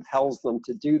that compels them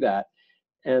to do that.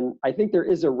 And I think there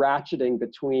is a ratcheting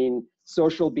between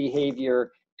social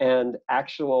behavior and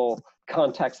actual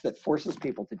context that forces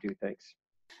people to do things.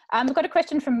 We've got a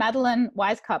question from Madeline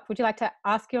Wisecup. Would you like to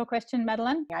ask your question,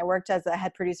 Madeline? I worked as a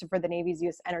head producer for the Navy's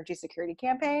U.S. Energy Security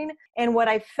Campaign. And what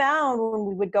I found when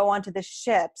we would go onto the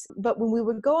ships, but when we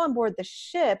would go on board the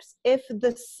ships, if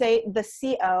the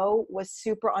CO was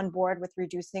super on board with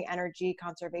reducing energy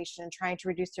conservation and trying to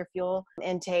reduce their fuel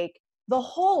intake, the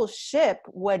whole ship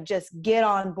would just get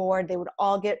on board. They would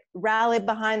all get rallied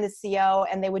behind the CO,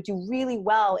 and they would do really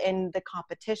well in the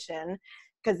competition,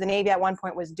 because the Navy at one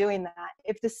point was doing that.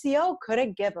 If the CO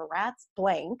couldn't give a rat's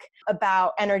blank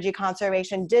about energy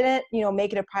conservation, didn't,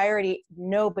 make it a priority,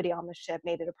 nobody on the ship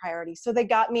made it a priority. So they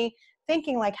got me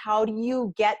thinking, like, how do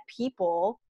you get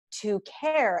people to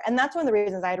care? And that's one of the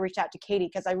reasons I had reached out to Katie,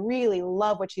 because I really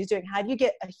love what she's doing. How do you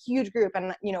get a huge group?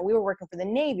 And, we were working for the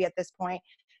Navy at this point,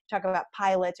 talking about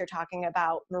pilots or talking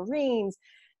about Marines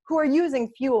who are using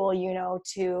fuel,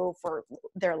 for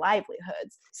their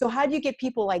livelihoods. So how do you get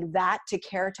people like that to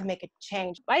care, to make a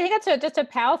change? I think that's just a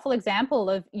powerful example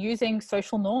of using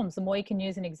social norms. The more you can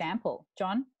use an example.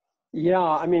 John? Yeah,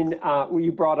 I mean,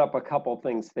 you brought up a couple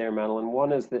things there, Madeline.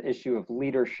 One is the issue of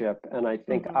leadership. And I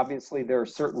think obviously there are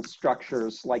certain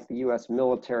structures like the US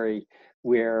military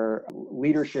where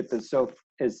leadership is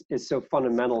so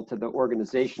fundamental to the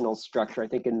organizational structure. I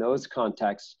think in those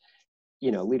contexts,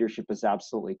 leadership is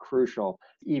absolutely crucial,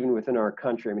 even within our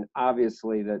country. I mean,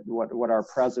 obviously that what our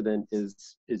president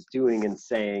is doing and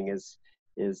saying is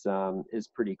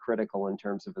pretty critical in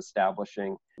terms of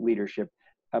establishing leadership.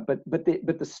 But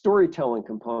the storytelling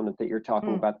component that you're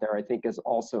talking about there, I think, is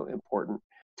also important.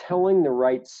 Telling the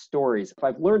right stories. If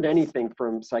I've learned anything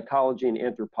from psychology and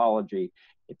anthropology,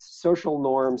 it's social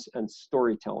norms and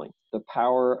storytelling. The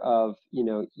power of,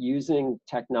 using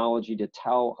technology to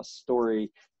tell a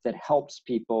story that helps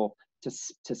people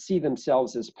to see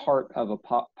themselves as part of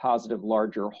a positive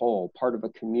larger whole, part of a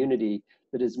community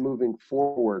that is moving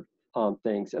forward on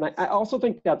things. And I also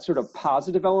think that sort of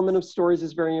positive element of stories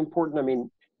is very important. I mean,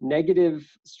 negative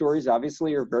stories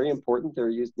obviously are very important. They're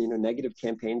used, negative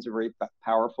campaigns are very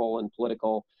powerful in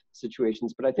political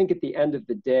situations. But I think at the end of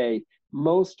the day,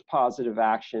 most positive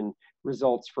action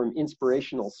results from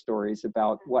inspirational stories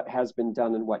about what has been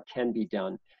done and what can be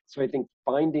done. So I think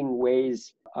finding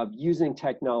ways of using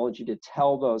technology to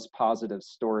tell those positive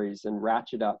stories and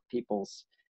ratchet up people's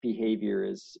behavior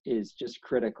is just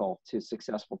critical to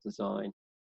successful design.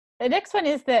 The next one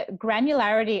is the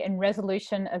granularity and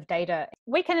resolution of data.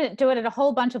 We can do it at a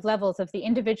whole bunch of levels of the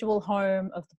individual home,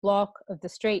 of the block, of the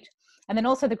street, and then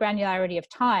also the granularity of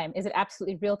time. Is it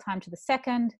absolutely real time to the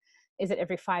second? Is it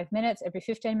every 5 minutes, every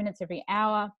 15 minutes, every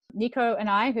hour? Nico and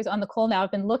I, who's on the call now,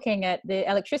 have been looking at the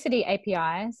electricity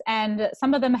APIs, and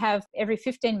some of them have every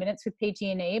 15 minutes with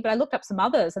PG&E, but I looked up some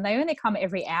others and they only come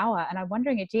every hour. And I'm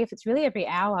wondering, gee, if it's really every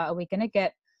hour, are we going to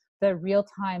get the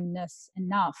real-timeness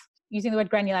enough? Using the word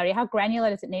granularity, how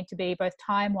granular does it need to be, both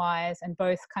time-wise and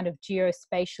both kind of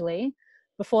geospatially,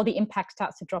 before the impact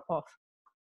starts to drop off?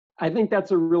 I think that's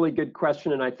a really good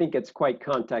question, and I think it's quite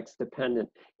context dependent.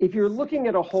 If you're looking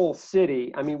at a whole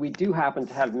city, I mean, we do happen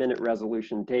to have minute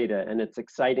resolution data, and it's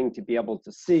exciting to be able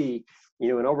to see, in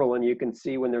Oberlin, you can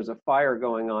see when there's a fire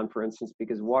going on, for instance,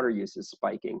 because water use is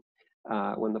spiking,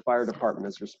 when the fire department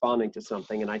is responding to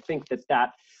something. And I think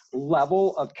that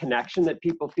level of connection that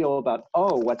people feel about,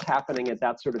 what's happening at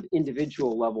that sort of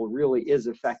individual level really is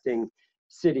affecting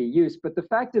city use. But the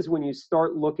fact is, when you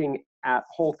start looking at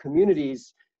whole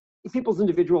communities, people's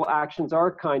individual actions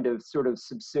are kind of sort of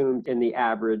subsumed in the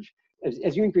average.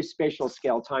 As you increase spatial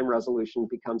scale, time resolution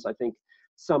becomes, I think,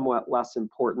 somewhat less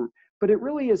important. But it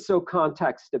really is so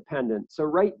context dependent. So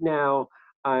right now,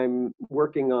 I'm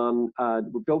working on,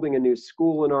 we're building a new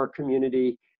school in our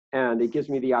community, and it gives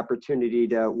me the opportunity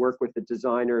to work with the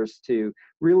designers to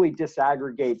really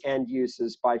disaggregate end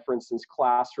uses by, for instance,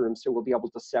 classrooms. So we'll be able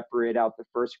to separate out the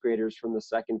first graders from the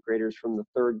second graders from the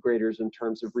third graders in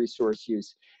terms of resource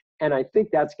use. And I think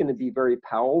that's going to be very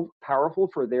powerful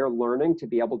for their learning, to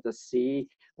be able to see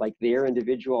like their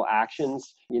individual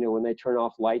actions, when they turn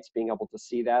off lights, being able to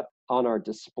see that on our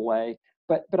display.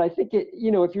 But I think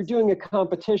if you're doing a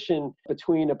competition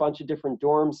between a bunch of different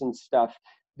dorms and stuff,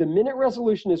 the minute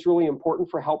resolution is really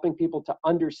important for helping people to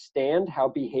understand how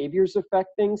behaviors affect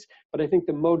things. But I think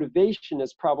the motivation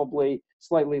is probably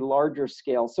slightly larger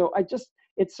scale. So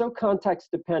it's so context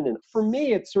dependent. For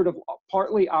me, it's sort of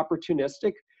partly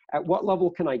opportunistic. At what level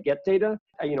can I get data?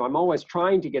 I'm always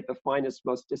trying to get the finest,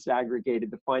 most disaggregated,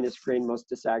 the finest grain, most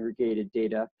disaggregated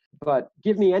data. But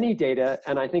give me any data,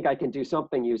 and I think I can do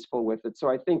something useful with it. So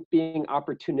I think being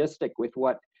opportunistic with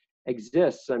what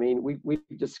exists. I mean, we've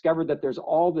discovered that there's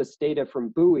all this data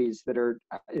from buoys that are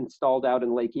installed out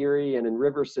in Lake Erie and in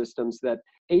river systems that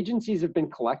agencies have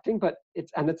been collecting, but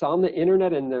it's on the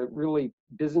internet in the really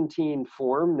Byzantine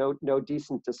form, no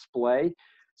decent display.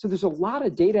 So there's a lot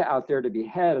of data out there to be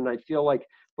had, and I feel like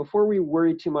before we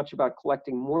worry too much about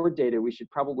collecting more data, we should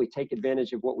probably take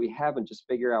advantage of what we have and just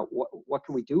figure out what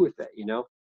can we do with it,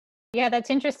 Yeah, that's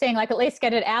interesting. Like, at least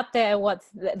get it out there, what's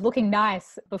looking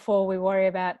nice, before we worry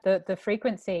about the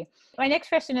frequency. My next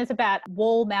question is about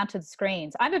wall-mounted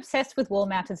screens. I'm obsessed with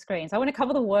wall-mounted screens. I want to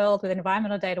cover the world with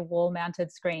environmental data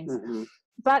wall-mounted screens. Mm-hmm.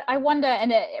 But I wonder,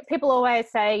 and people always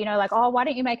say, you know, like, oh, why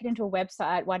don't you make it into a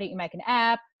website? Why don't you make an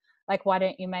app? Like, why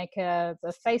don't you make a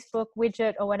Facebook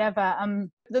widget or whatever?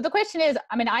 The question is,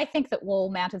 I mean, I think that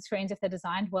wall-mounted screens, if they're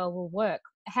designed well, will work.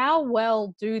 How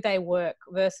well do they work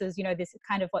versus, you know, this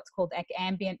kind of what's called like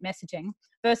ambient messaging,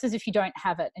 versus if you don't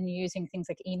have it and you're using things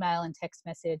like email and text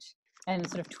message and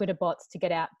sort of Twitter bots to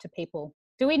get out to people?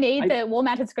 Do we need the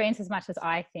wall-mounted screens as much as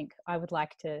I would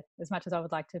like to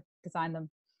design them?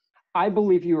 I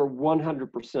believe you are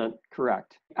 100%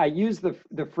 correct. I used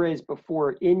the phrase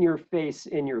before, in your face,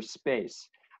 in your space.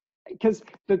 Because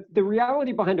the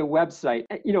reality behind a website,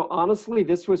 you know, honestly,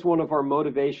 this was one of our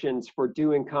motivations for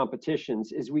doing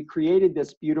competitions, is we created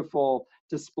this beautiful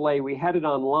display. We had it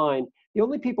online. The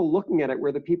only people looking at it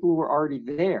were the people who were already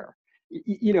there,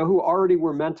 you know, who already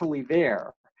were mentally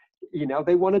there. You know,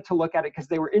 they wanted to look at it because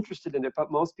they were interested in it,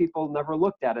 but most people never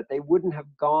looked at it. They wouldn't have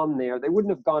gone there. They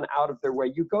wouldn't have gone out of their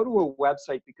way. You go to a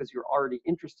website because you're already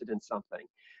interested in something.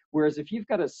 Whereas if you've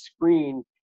got a screen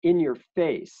in your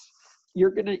face,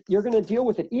 you're gonna deal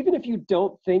with it, even if you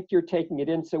don't think you're taking it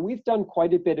in. So we've done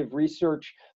quite a bit of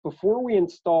research before we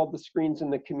installed the screens in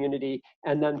the community,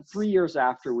 and then 3 years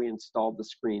after we installed the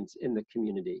screens in the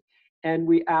community. And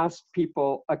we asked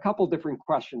people a couple different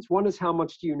questions. One is, how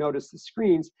much do you notice the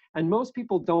screens? And most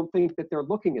people don't think that they're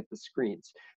looking at the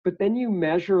screens. But then you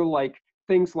measure like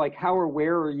things like, how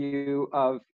aware are you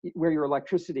of where your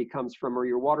electricity comes from or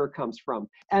your water comes from?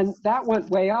 And that went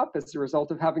way up as a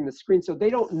result of having the screen. So they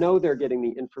don't know they're getting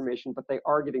the information, but they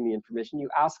are getting the information. You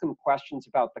ask them questions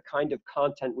about the kind of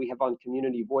content we have on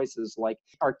Community Voices, like,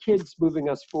 are kids moving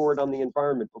us forward on the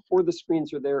environment? Before the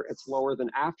screens are there, it's lower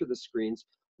than after the screens.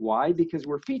 Why? Because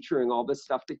we're featuring all this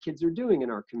stuff that kids are doing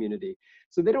in our community.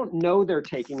 So they don't know they're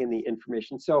taking in the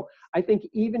information. So I think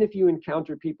even if you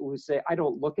encounter people who say, I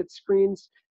don't look at screens,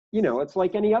 you know, it's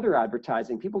like any other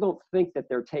advertising. People don't think that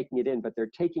they're taking it in, but they're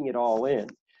taking it all in.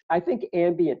 I think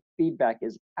ambient feedback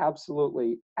is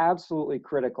absolutely, absolutely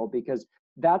critical, because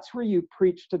that's where you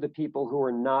preach to the people who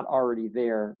are not already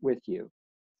there with you.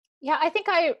 Yeah, I think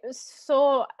I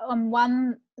saw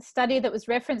one study that was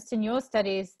referenced in your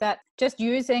studies that just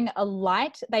using a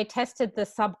light, they tested the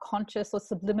subconscious or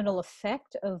subliminal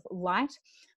effect of light.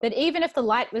 That even if the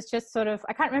light was just sort of,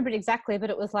 I can't remember it exactly,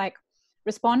 but it was like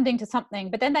responding to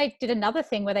something. But then they did another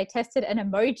thing where they tested an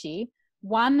emoji.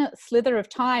 One slither of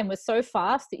time was so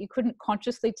fast that you couldn't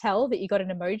consciously tell that you got an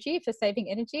emoji for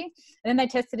saving energy. And then they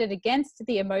tested it against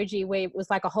the emoji where it was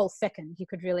like a whole second, you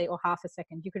could really, or half a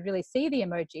second, you could really see the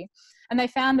emoji. And they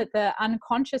found that the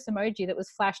unconscious emoji that was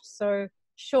flashed so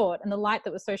short and the light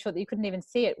that was so short that you couldn't even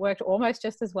see it worked almost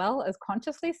just as well as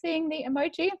consciously seeing the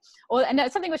emoji.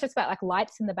 And something was just about like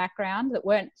lights in the background that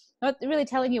weren't not really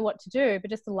telling you what to do,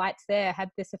 but just the lights there had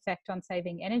this effect on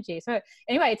saving energy. So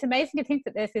anyway, it's amazing to think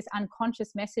that there's this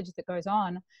unconscious message that goes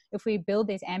on if we build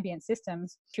these ambient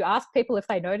systems. If you ask people if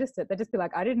they noticed it, they'd just be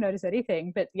like, I didn't notice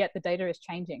anything, but yet the data is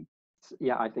changing.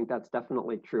 Yeah, I think that's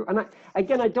definitely true. And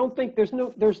I don't think there's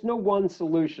no one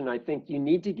solution. I think you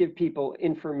need to give people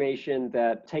information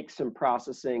that takes some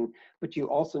processing, but you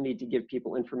also need to give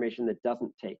people information that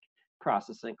doesn't take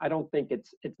processing. I don't think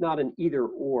it's not an either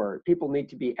or. People need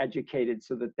to be educated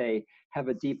so that they have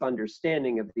a deep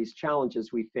understanding of these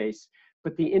challenges we face.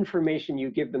 But the information you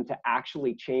give them to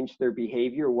actually change their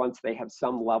behavior once they have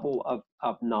some level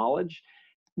of knowledge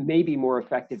may be more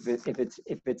effective if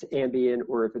it's ambient,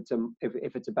 or if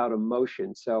it's about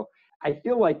emotion. So I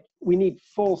feel like we need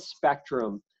full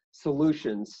spectrum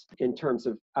solutions in terms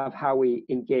of how we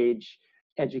engage,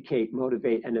 educate,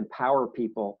 motivate, and empower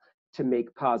people to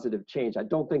make positive change. I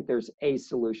don't think there's a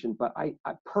solution, but I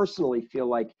personally feel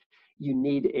like you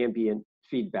need ambient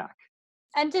feedback.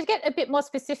 And to get a bit more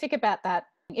specific about that,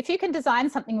 if you can design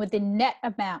something with the net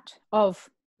amount of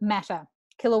matter,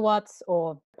 kilowatts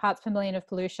or parts per million of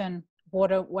pollution,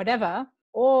 water, whatever,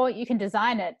 or you can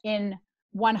design it in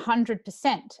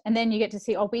 100%. And then you get to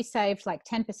see, oh, we saved like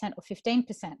 10% or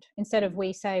 15% instead of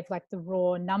we saved like the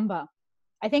raw number.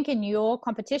 I think in your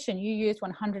competition, you used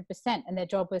 100% and their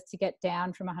job was to get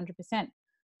down from 100%.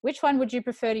 Which one would you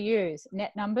prefer to use,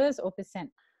 net numbers or percent?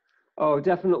 Oh,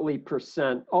 definitely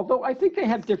percent. Although I think they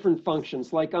have different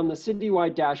functions, like on the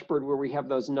citywide dashboard where we have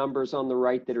those numbers on the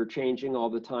right that are changing all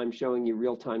the time, showing you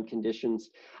real-time conditions.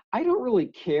 I don't really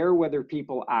care whether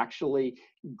people actually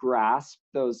grasp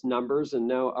those numbers and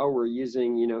know, oh, we're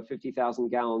using, 50,000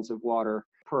 gallons of water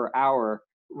per hour.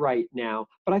 right now.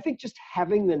 But I think just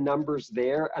having the numbers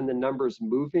there and the numbers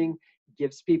moving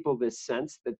gives people this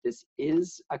sense that this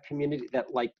is a community,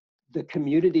 that like the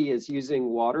community is using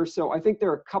water. So I think there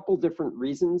are a couple different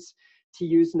reasons to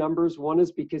use numbers. One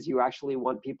is because you actually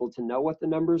want people to know what the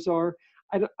numbers are.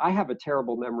 I have a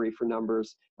terrible memory for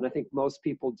numbers, and I think most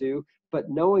people do, but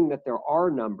knowing that there are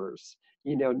numbers,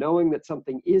 knowing that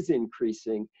something is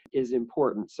increasing is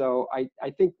important. So I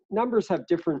think numbers have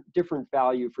different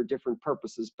value for different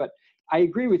purposes, but I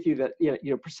agree with you that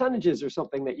percentages are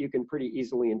something that you can pretty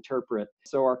easily interpret.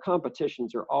 So our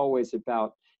competitions are always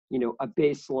about a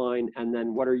baseline, and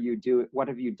then what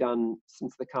have you done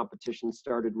since the competition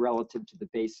started relative to the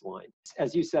baseline.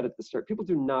 As you said at the start, people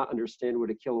do not understand what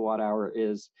a kilowatt hour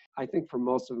is. I think for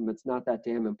most of them, it's not that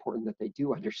damn important that they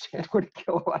do understand what a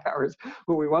kilowatt hour is.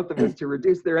 What we want them is to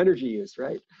reduce their energy use,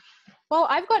 right? Well,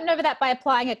 I've gotten over that by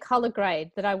applying a color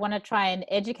grade, that I want to try and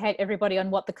educate everybody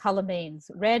on what the color means.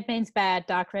 Red means bad,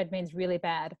 dark red means really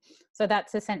bad. So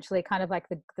that's essentially kind of like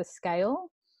the scale.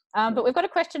 But we've got a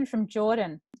question from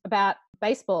Jordan about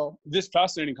baseball. This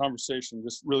fascinating conversation,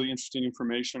 this really interesting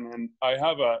information. And I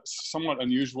have a somewhat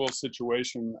unusual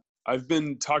situation. I've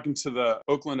been talking to the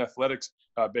Oakland Athletics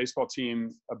baseball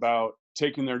team about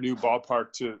taking their new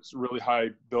ballpark to really high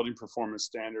building performance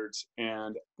standards.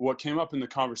 And what came up in the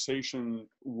conversation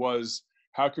was,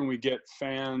 how can we get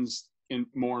fans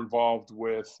more involved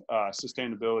with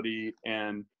sustainability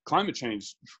and climate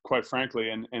change, quite frankly,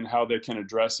 and how they can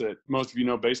address it. Most of you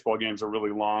know baseball games are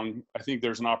really long. I think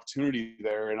there's an opportunity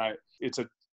there, and it's a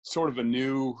sort of a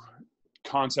new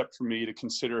concept for me to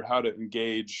consider how to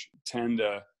engage 10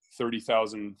 to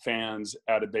 30,000 fans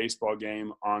at a baseball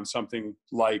game on something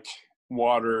like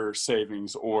water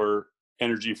savings or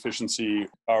energy efficiency,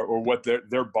 or what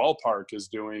their ballpark is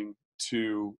doing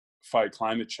to fight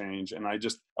climate change. And I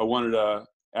wanted to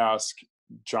ask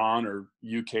John or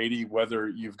you, Katie, whether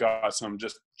you've got some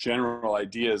just general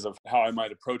ideas of how I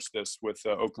might approach this with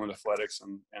Oakland Athletics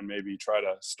and maybe try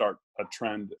to start a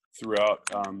trend throughout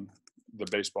the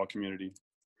baseball community.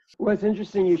 Well, it's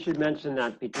interesting you should mention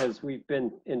that, because we've been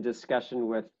in discussion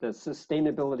with the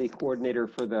sustainability coordinator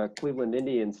for the Cleveland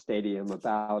Indians Stadium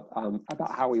about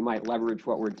how we might leverage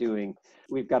what we're doing.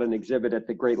 We've got an exhibit at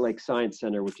the Great Lakes Science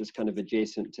Center, which is kind of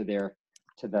adjacent to the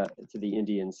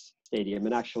Indians Stadium,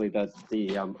 and actually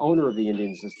the owner of the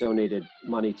Indians has donated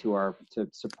money to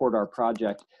support our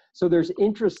project. So there's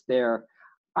interest there.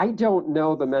 I don't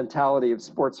know the mentality of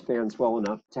sports fans well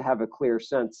enough to have a clear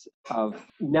sense of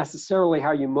necessarily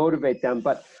how you motivate them,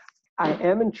 but I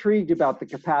am intrigued about the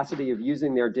capacity of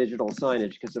using their digital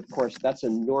signage, because of course that's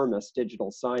enormous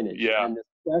digital signage. Yeah. And the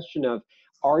question of,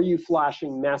 are you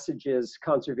flashing messages,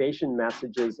 conservation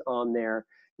messages on there?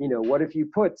 What if you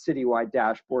put citywide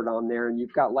dashboard on there and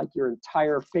you've got like your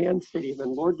entire fan stadium,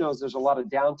 and Lord knows there's a lot of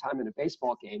downtime in a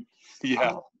baseball game.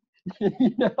 Yeah.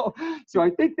 So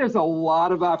I think there's a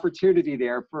lot of opportunity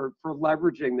there for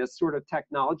leveraging this sort of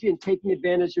technology and taking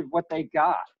advantage of what they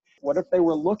got. What if they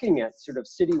were looking at sort of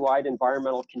citywide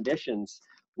environmental conditions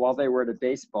while they were at a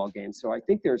baseball game? So I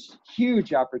think there's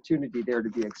huge opportunity there to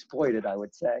be exploited, I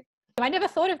would say. I never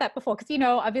thought of that before, because,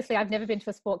 obviously I've never been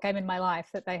to a sport game in my life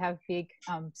that they have big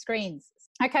screens.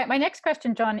 Okay, my next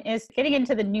question, John, is getting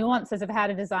into the nuances of how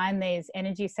to design these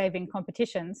energy saving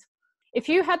competitions. If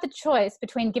you had the choice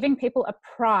between giving people a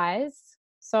prize,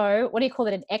 so what do you call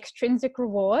it, an extrinsic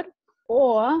reward,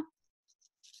 or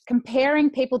comparing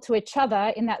people to each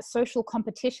other in that social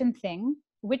competition thing,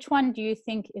 which one do you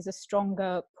think is a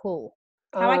stronger pull?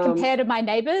 How I compare to my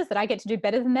neighbors, that I get to do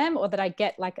better than them, or that I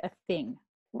get like a thing?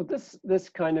 Well, this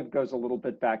kind of goes a little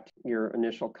bit back to your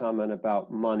initial comment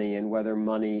about money and whether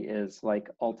money is like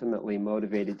ultimately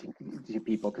motivated to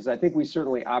people, because I think we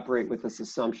certainly operate with this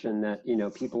assumption that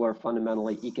people are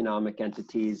fundamentally economic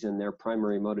entities and their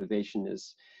primary motivation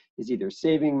is either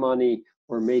saving money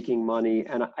or making money.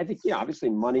 And I think obviously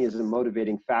money is a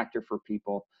motivating factor for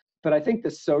people, but I think the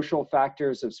social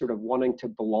factors of sort of wanting to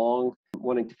belong,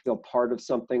 wanting to feel part of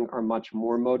something are much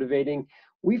more motivating.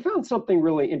 We found something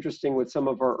really interesting with some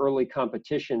of our early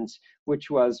competitions,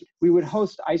 which was we would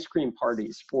host ice cream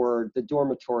parties for the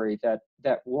dormitory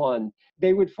that won.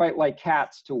 They would fight like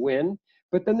cats to win,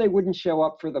 but then they wouldn't show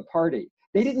up for the party.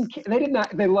 They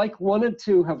wanted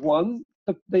to have won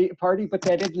the party, but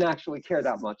they didn't actually care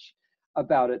that much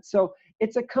about it. So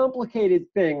it's a complicated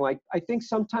thing. Like, I think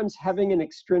sometimes having an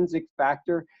extrinsic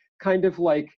factor kind of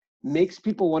like makes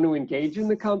people want to engage in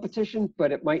the competition,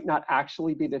 but it might not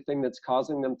actually be the thing that's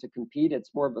causing them to compete.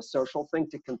 It's more of a social thing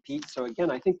to compete. So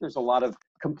again, I think there's a lot of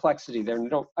complexity there,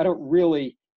 and I don't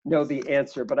really know the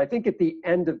answer, but I think at the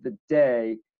end of the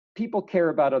day, people care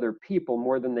about other people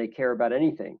more than they care about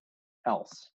anything.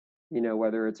 else,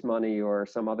 whether it's money or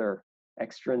some other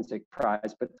extrinsic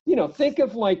prize. But, think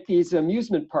of like these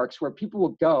amusement parks where people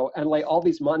will go and lay all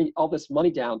this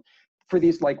money down for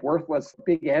these like worthless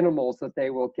big animals that they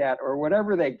will get, or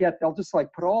whatever they get. They'll just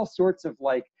like put all sorts of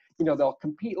like, they'll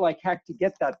compete like heck to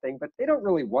get that thing, but they don't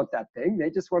really want that thing. They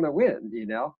just want to win,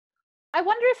 I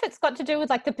wonder if it's got to do with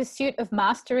like the pursuit of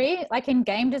mastery. Like in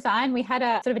game design, we had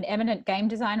a sort of an eminent game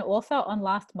design author on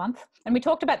last month, and we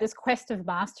talked about this quest of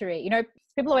mastery.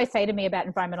 People always say to me about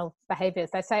environmental behaviors,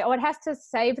 they say, oh, it has to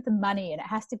save the money and it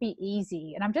has to be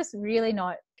easy. And I'm just really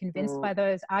not convinced by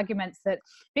those arguments that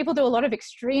people do a lot of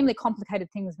extremely complicated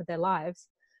things with their lives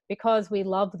because we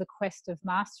love the quest of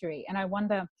mastery. And I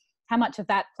wonder how much of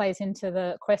that plays into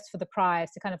the quest for the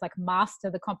prize to kind of like master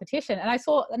the competition. And I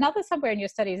saw another somewhere in your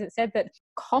studies that said that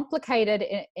complicated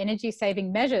energy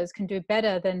saving measures can do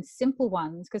better than simple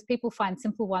ones because people find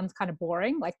simple ones kind of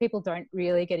boring. Like people don't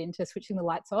really get into switching the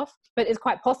lights off, but it's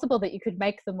quite possible that you could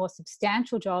make the more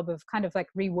substantial job of kind of like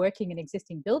reworking an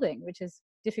existing building, which is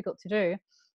difficult to do,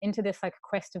 into this like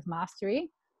quest of mastery.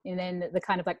 And then the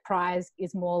kind of like prize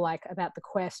is more like about the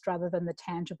quest rather than the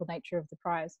tangible nature of the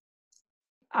prize.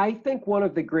 I think one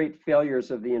of the great failures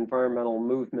of the environmental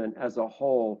movement as a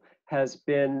whole has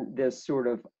been this sort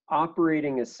of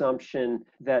operating assumption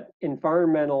that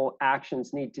environmental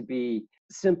actions need to be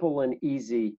simple and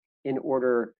easy in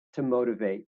order to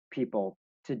motivate people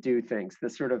to do things. The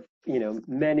sort of,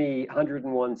 many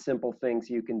 101 simple things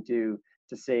you can do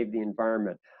to save the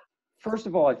environment. First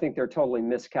of all, I think they're totally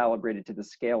miscalibrated to the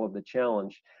scale of the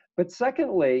challenge. But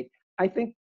secondly, I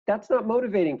think that's not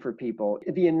motivating for people.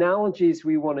 The analogies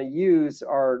we want to use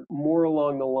are more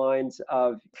along the lines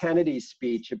of Kennedy's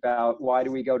speech about why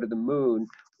do we go to the moon,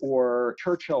 or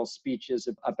Churchill's speeches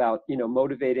about,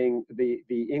 motivating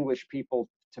the English people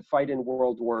to fight in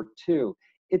World War II.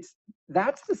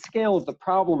 That's the scale of the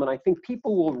problem, and I think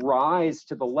people will rise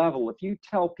to the level. If you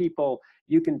tell people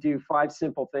you can do 5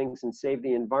 simple things and save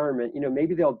the environment,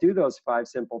 maybe they'll do those 5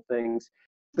 simple things.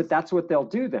 But that's what they'll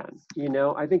do then.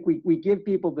 I think we give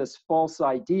people this false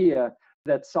idea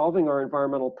that solving our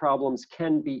environmental problems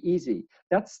can be easy.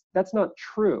 That's not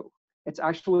true. It's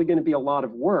actually going to be a lot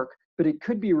of work, but it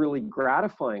could be really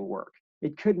gratifying work.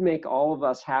 It could make all of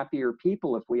us happier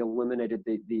people if we eliminated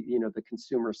the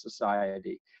consumer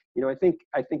society. I think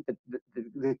that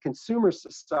the consumer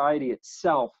society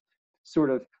itself sort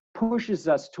of pushes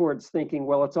us towards thinking,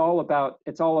 well, it's all about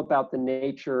the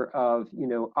nature of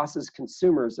us as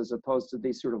consumers, as opposed to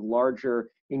these sort of larger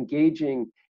engaging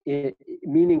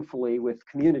meaningfully with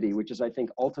community, which is, I think,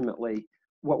 ultimately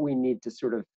what we need to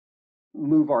sort of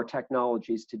move our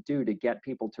technologies to do, to get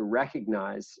people to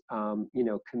recognize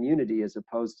community, as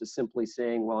opposed to simply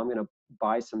saying, well, I'm going to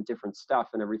buy some different stuff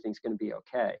and everything's going to be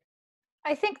okay.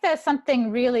 I think there's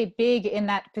something really big in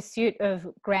that pursuit of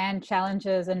grand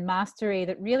challenges and mastery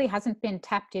that really hasn't been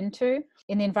tapped into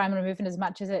in the environmental movement as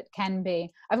much as it can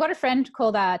be. I've got a friend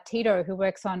called Tito who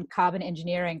works on carbon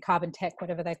engineering, carbon tech,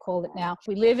 whatever they call it now.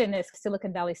 We live in this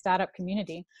Silicon Valley startup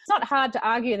community. It's not hard to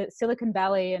argue that Silicon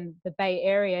Valley and the Bay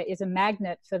Area is a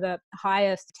magnet for the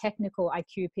highest technical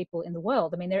IQ people in the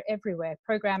world. I mean, they're everywhere,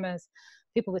 programmers,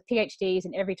 people with PhDs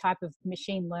in every type of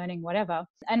machine learning, whatever.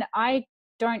 And I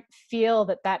don't feel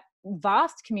that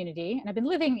vast community, and I've been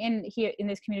living in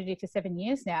this community for 7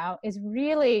 years now, is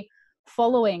really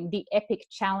following the epic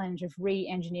challenge of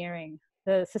re-engineering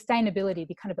the sustainability,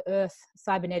 the kind of earth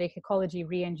cybernetic ecology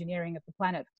re-engineering of the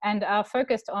planet, and are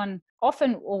focused on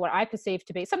often, or what I perceive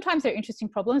to be, sometimes they're interesting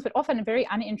problems, but often very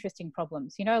uninteresting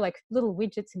problems, like little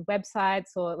widgets in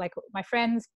websites, or like my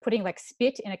friends putting like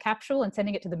spit in a capsule and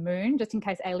sending it to the moon just in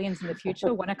case aliens in the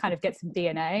future want to kind of get some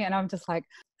DNA. And I'm just like,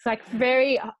 it's like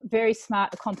very, very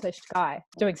smart, accomplished guy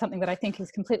doing something that I think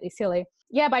is completely silly.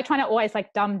 Yeah, by trying to always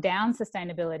like dumb down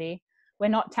sustainability, we're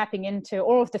not tapping into,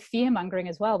 or of the fear mongering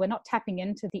as well, we're not tapping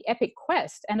into the epic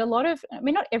quest. And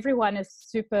not everyone is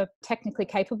super technically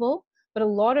capable, but a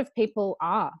lot of people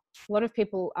are.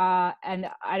 And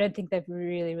I don't think they're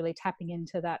really, really tapping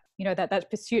into that, that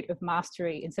pursuit of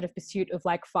mastery instead of pursuit of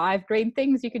like 5 green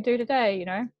things you could do today,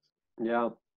 Yeah,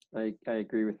 I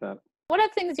agree with that. One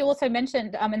of the things you also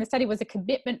mentioned in the study was a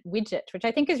commitment widget, which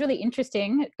I think is really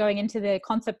interesting, going into the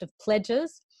concept of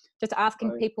pledges. Just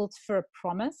asking people for a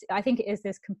promise, I think it is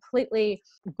this completely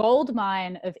gold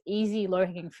mine of easy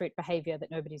low-hanging fruit behavior that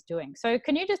nobody's doing. So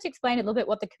can you just explain a little bit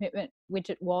what the commitment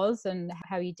widget was and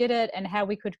how you did it, and how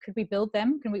could we build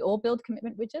them? Can we all build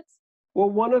commitment widgets? Well,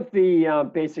 one of the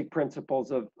basic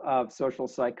principles of social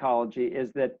psychology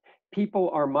is that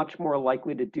people are much more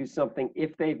likely to do something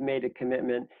if they've made a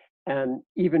commitment, and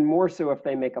even more so if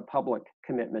they make a public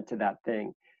commitment to that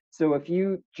thing. So if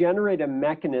you generate a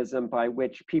mechanism by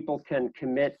which people can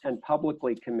commit and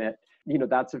publicly commit,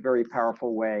 that's a very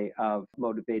powerful way of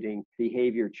motivating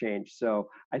behavior change. So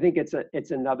I think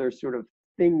it's another sort of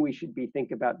thing we should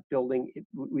think about building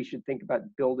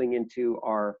into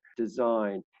our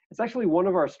design. It's actually one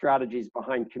of our strategies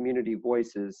behind Community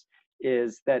Voices,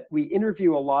 is that we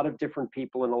interview a lot of different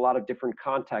people in a lot of different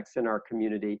contexts in our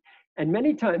community. And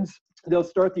many times they'll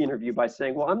start the interview by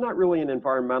saying, well, I'm not really an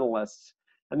environmentalist.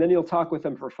 And then you'll talk with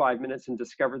them for 5 minutes and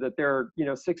discover that there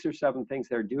are, 6 or 7 things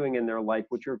they're doing in their life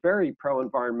which are very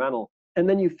pro-environmental. And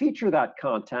then you feature that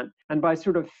content. And by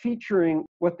sort of featuring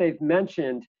what they've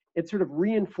mentioned, it sort of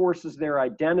reinforces their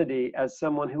identity as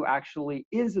someone who actually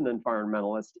is an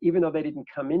environmentalist, even though they didn't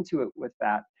come into it with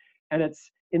that. And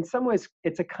it's, in some ways,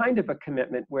 it's a kind of a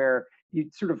commitment where you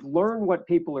sort of learn what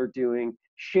people are doing,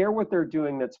 share what they're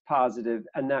doing that's positive,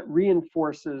 and that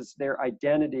reinforces their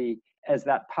identity as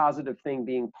that positive thing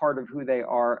being part of who they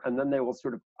are, and then they will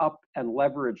sort of up and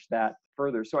leverage that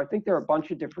further. So I think there are a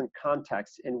bunch of different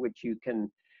contexts in which you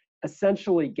can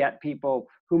essentially get people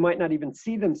who might not even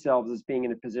see themselves as being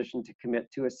in a position to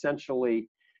commit to essentially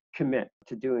commit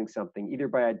to doing something, either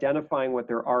by identifying what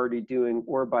they're already doing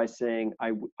or by saying,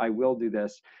 I will do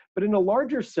this. But in a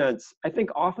larger sense, I think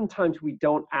oftentimes we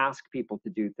don't ask people to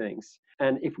do things.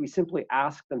 And if we simply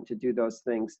ask them to do those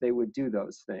things, they would do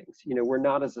those things. We're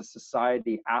not as a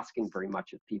society asking very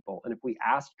much of people. And if we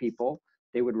asked people,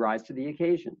 they would rise to the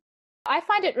occasion. I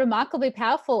find it remarkably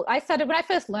powerful. When I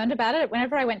first learned about it,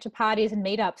 whenever I went to parties and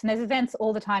meetups, and there's events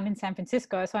all the time in San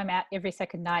Francisco, so I'm out every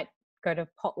second night, go to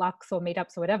potlucks or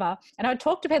meetups or whatever. And I would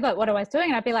talk to people about what I was doing.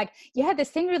 And I'd be like, yeah,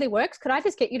 this thing really works. Could I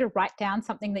just get you to write down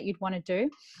something that you'd want to do?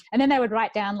 And then they would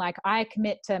write down like, I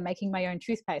commit to making my own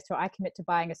toothpaste, or I commit to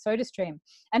buying a soda stream.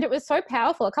 And it was so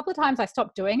powerful. A couple of times I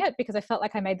stopped doing it because I felt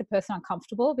like I made the person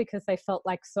uncomfortable, because they felt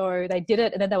like, so they did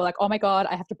it. And then they were like, oh my God,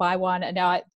 I have to buy one. And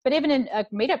now but even in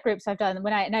meetup groups I've done,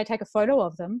 when I take a photo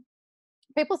of them,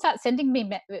 people start sending me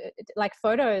like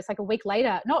photos like a week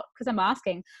later, not because I'm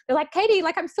asking. They're like, Katie,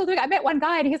 like I'm still doing it. I met one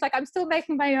guy and he's like, I'm still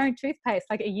making my own toothpaste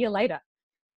like a year later.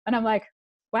 And I'm like,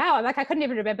 wow, like I couldn't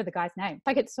even remember the guy's name.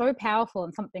 Like it's so powerful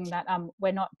and something that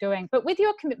we're not doing. But with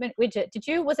your commitment widget,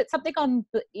 was it something on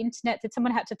the internet? Did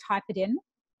someone have to type it in?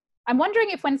 I'm wondering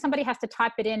if when somebody has to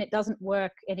type it in, it doesn't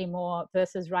work anymore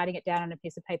versus writing it down on a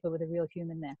piece of paper with a real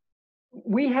human there.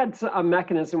 We had a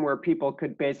mechanism where people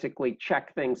could basically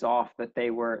check things off that they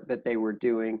were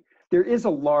doing. There is a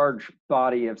large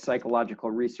body of psychological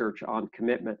research on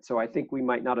commitment, so I think we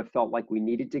might not have felt like we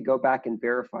needed to go back and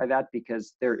verify that,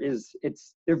 because there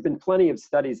have been plenty of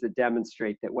studies that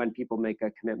demonstrate that when people make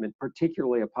a commitment,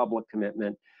 particularly a public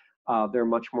commitment, they're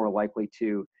much more likely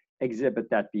to exhibit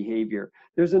that behavior.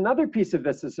 There's another piece of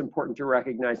this that's important to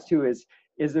recognize too, is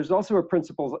there's also a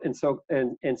principle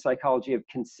in psychology of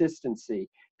consistency.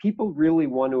 People really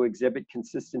want to exhibit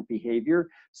consistent behavior.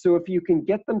 So if you can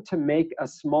get them to make a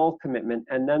small commitment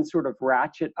and then sort of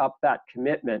ratchet up that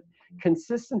commitment,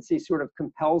 consistency sort of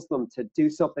compels them to do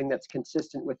something that's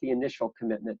consistent with the initial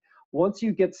commitment. Once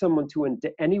you get someone to in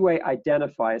any way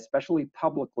identify, especially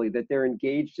publicly, that they're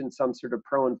engaged in some sort of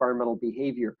pro-environmental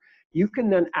behavior, you can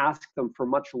then ask them for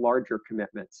much larger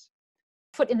commitments.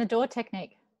 Foot in the door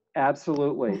technique.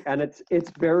 Absolutely, and it's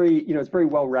very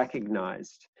well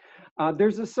recognized.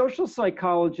 There's a social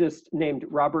psychologist named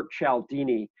Robert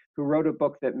Cialdini who wrote a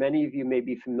book that many of you may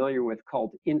be familiar with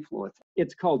called Influence.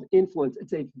 It's called Influence.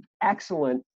 It's an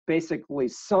excellent, basically,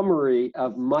 summary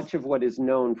of much of what is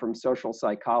known from social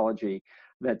psychology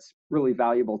that's really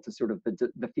valuable to sort of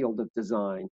the field of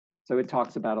design. So it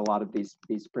talks about a lot of these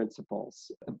principles.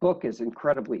 The book is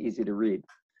incredibly easy to read.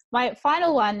 My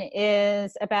final one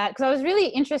is about, because I was really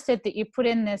interested that you put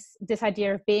in this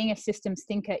idea of being a systems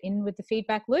thinker in with the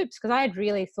feedback loops, because I had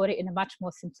really thought it in a much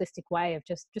more simplistic way of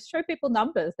just show people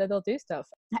numbers that they'll do stuff.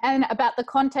 And about the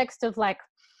context of like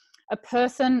a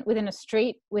person within a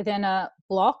street, within a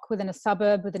block, within a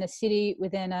suburb, within a city,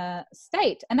 within a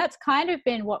state. And that's kind of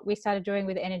been what we started doing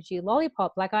with Energy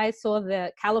Lollipop. Like I saw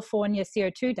the California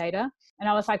CO2 data and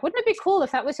I was like, wouldn't it be cool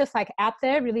if that was just like out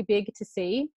there, really big to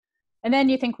see? And then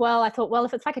you think, I thought,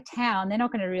 if it's like a town, they're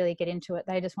not going to really get into it.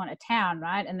 They just want a town,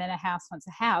 right? And then a house wants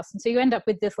a house. And so you end up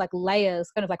with this like layers,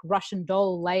 kind of like Russian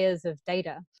doll layers of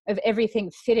data, of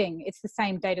everything fitting. It's the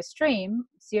same data stream,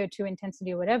 CO2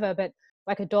 intensity or whatever, but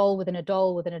like a doll within a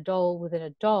doll within a doll within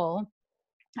a doll.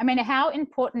 I mean, how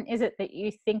important is it that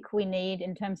you think we need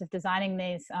in terms of designing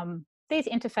these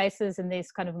interfaces and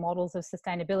these kind of models of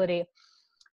sustainability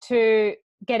to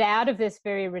get out of this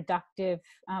very reductive,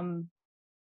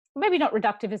 maybe not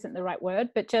reductive isn't the right word,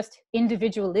 but just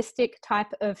individualistic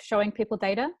type of showing people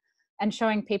data, and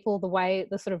showing people the way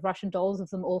the sort of Russian dolls of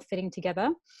them all fitting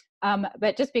together.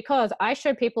 But just because I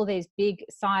show people these big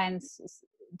designs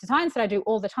that I do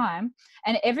all the time,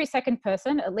 and every second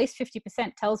person, at least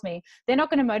 50%, tells me they're not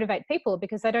going to motivate people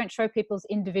because they don't show people's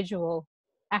individual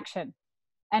action.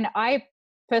 And I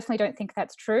personally don't think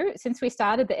that's true. Since we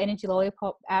started the Energy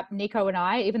Lollipop app, Nico and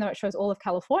I, even though it shows all of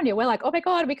California, we're like, oh my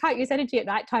God, we can't use energy at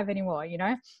nighttime anymore. You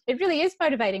know, it really is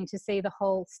motivating to see the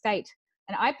whole state.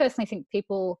 And I personally think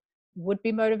people would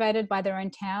be motivated by their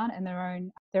own town and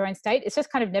their own state. It's just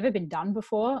kind of never been done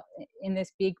before in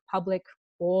this big public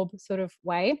orb sort of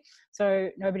way. So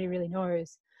nobody really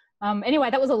knows.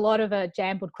 Anyway, that was a lot of a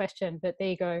jumbled question, but there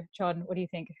you go. John, what do you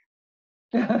think?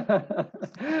 I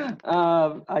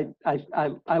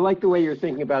like the way you're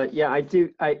thinking about it. Yeah, I do.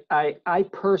 I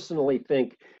personally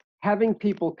think having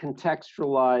people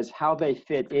contextualize how they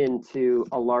fit into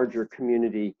a larger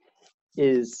community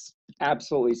is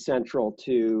absolutely central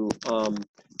to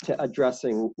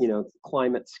addressing,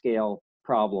 climate scale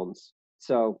problems.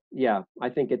 So yeah, I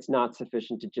think it's not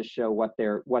sufficient to just show what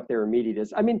their immediate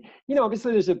is. I mean,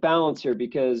 obviously there's a balance here,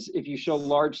 because if you show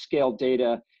large scale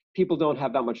data, people don't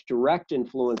have that much direct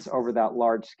influence over that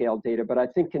large scale data. But I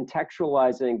think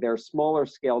contextualizing their smaller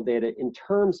scale data in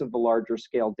terms of the larger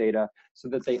scale data, so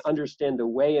that they understand the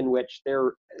way in which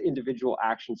their individual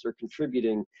actions are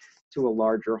contributing to a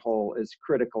larger whole, is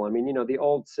critical. I mean, the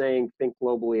old saying, think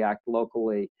globally, act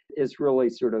locally, is really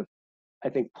sort of, I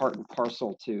think, part and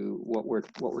parcel to what we're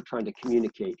trying to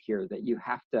communicate here, that you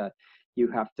have to,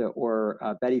 or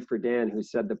Betty Friedan, who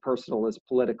said the personal is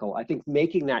political. I think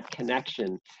making that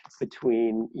connection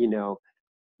between,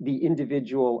 the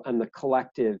individual and the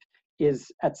collective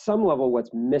is at some level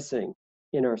what's missing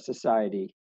in our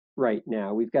society right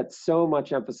now. We've got so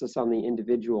much emphasis on the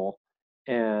individual,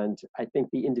 and I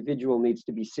think the individual needs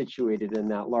to be situated in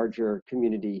that larger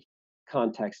community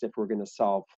context if we're going to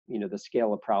solve, the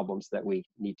scale of problems that we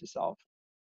need to solve.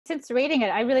 Since reading it,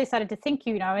 I really started to think,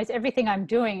 is everything I'm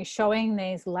doing showing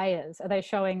these layers? Are they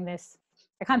showing this?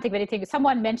 I can't think of anything.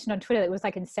 Someone mentioned on Twitter that it was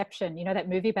like Inception, that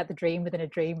movie about the dream within a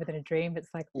dream within a dream. It's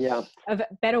like, yeah, of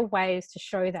better ways to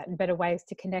show that, and better ways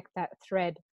to connect that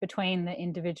thread between the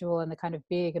individual and the kind of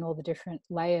big and all the different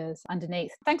layers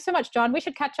underneath. Thanks so much, John. We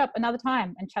should catch up another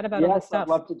time and chat about all this stuff. Yes, I'd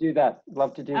love to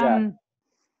do that.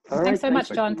 All right, thanks so much,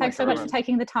 John. Thanks so much for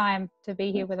taking the time to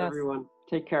be here with us. Everyone,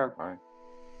 take care. Bye.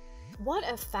 What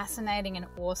a fascinating and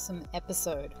awesome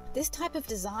episode. This type of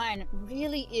design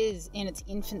really is in its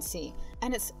infancy,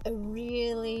 and it's a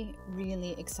really,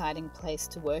 really exciting place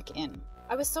to work in.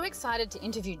 I was so excited to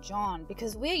interview John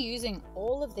because we're using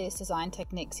all of these design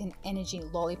techniques in Energy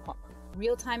Lollipop: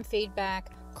 real-time feedback,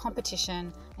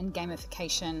 competition, and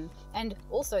gamification, and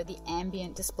also the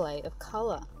ambient display of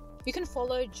color. You can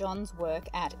follow John's work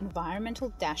at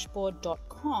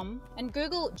environmentaldashboard.com and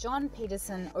Google John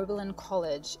Peterson, Oberlin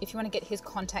College if you want to get his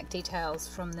contact details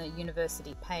from the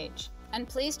university page. And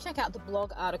please check out the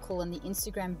blog article and the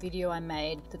Instagram video I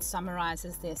made that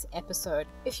summarizes this episode.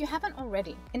 If you haven't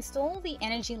already, install the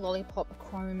Energy Lollipop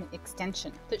Chrome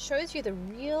extension that shows you the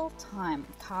real-time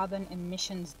carbon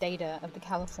emissions data of the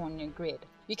California grid.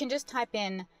 You can just type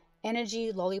in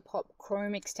Energy Lollipop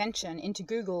Chrome extension into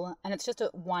Google, and it's just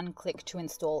a one click to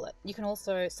install it. You can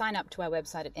also sign up to our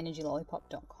website at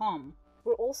energylollipop.com.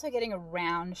 We're also getting a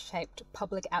round-shaped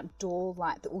public outdoor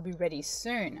light that will be ready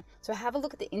soon. So have a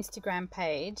look at the Instagram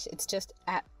page. It's just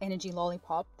at Energy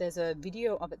Lollipop. There's a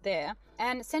video of it there.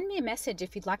 And send me a message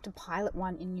if you'd like to pilot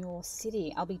one in your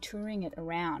city. I'll be touring it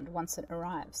around once it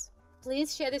arrives.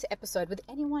 Please share this episode with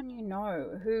anyone you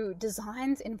know who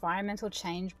designs environmental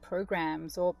change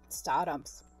programs or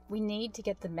startups. We need to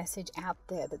get the message out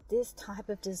there that this type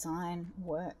of design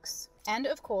works. And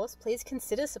of course, please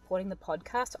consider supporting the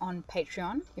podcast on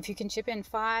Patreon. If you can chip in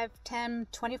 $5, $10,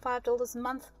 $25 a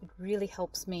month, it really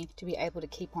helps me to be able to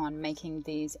keep on making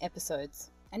these episodes.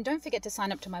 And don't forget to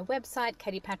sign up to my website,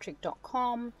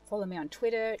 katiepatrick.com. Follow me on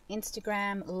Twitter,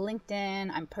 Instagram, LinkedIn.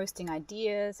 I'm posting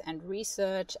ideas and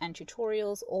research and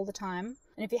tutorials all the time.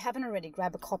 And if you haven't already,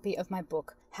 grab a copy of my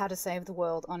book, How to Save the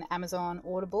World, on Amazon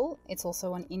Audible. It's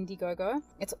also on Indiegogo.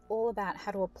 It's all about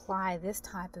how to apply this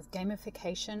type of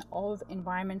gamification of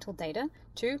environmental data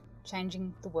to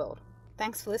changing the world.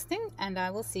 Thanks for listening, and I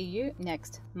will see you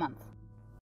next month.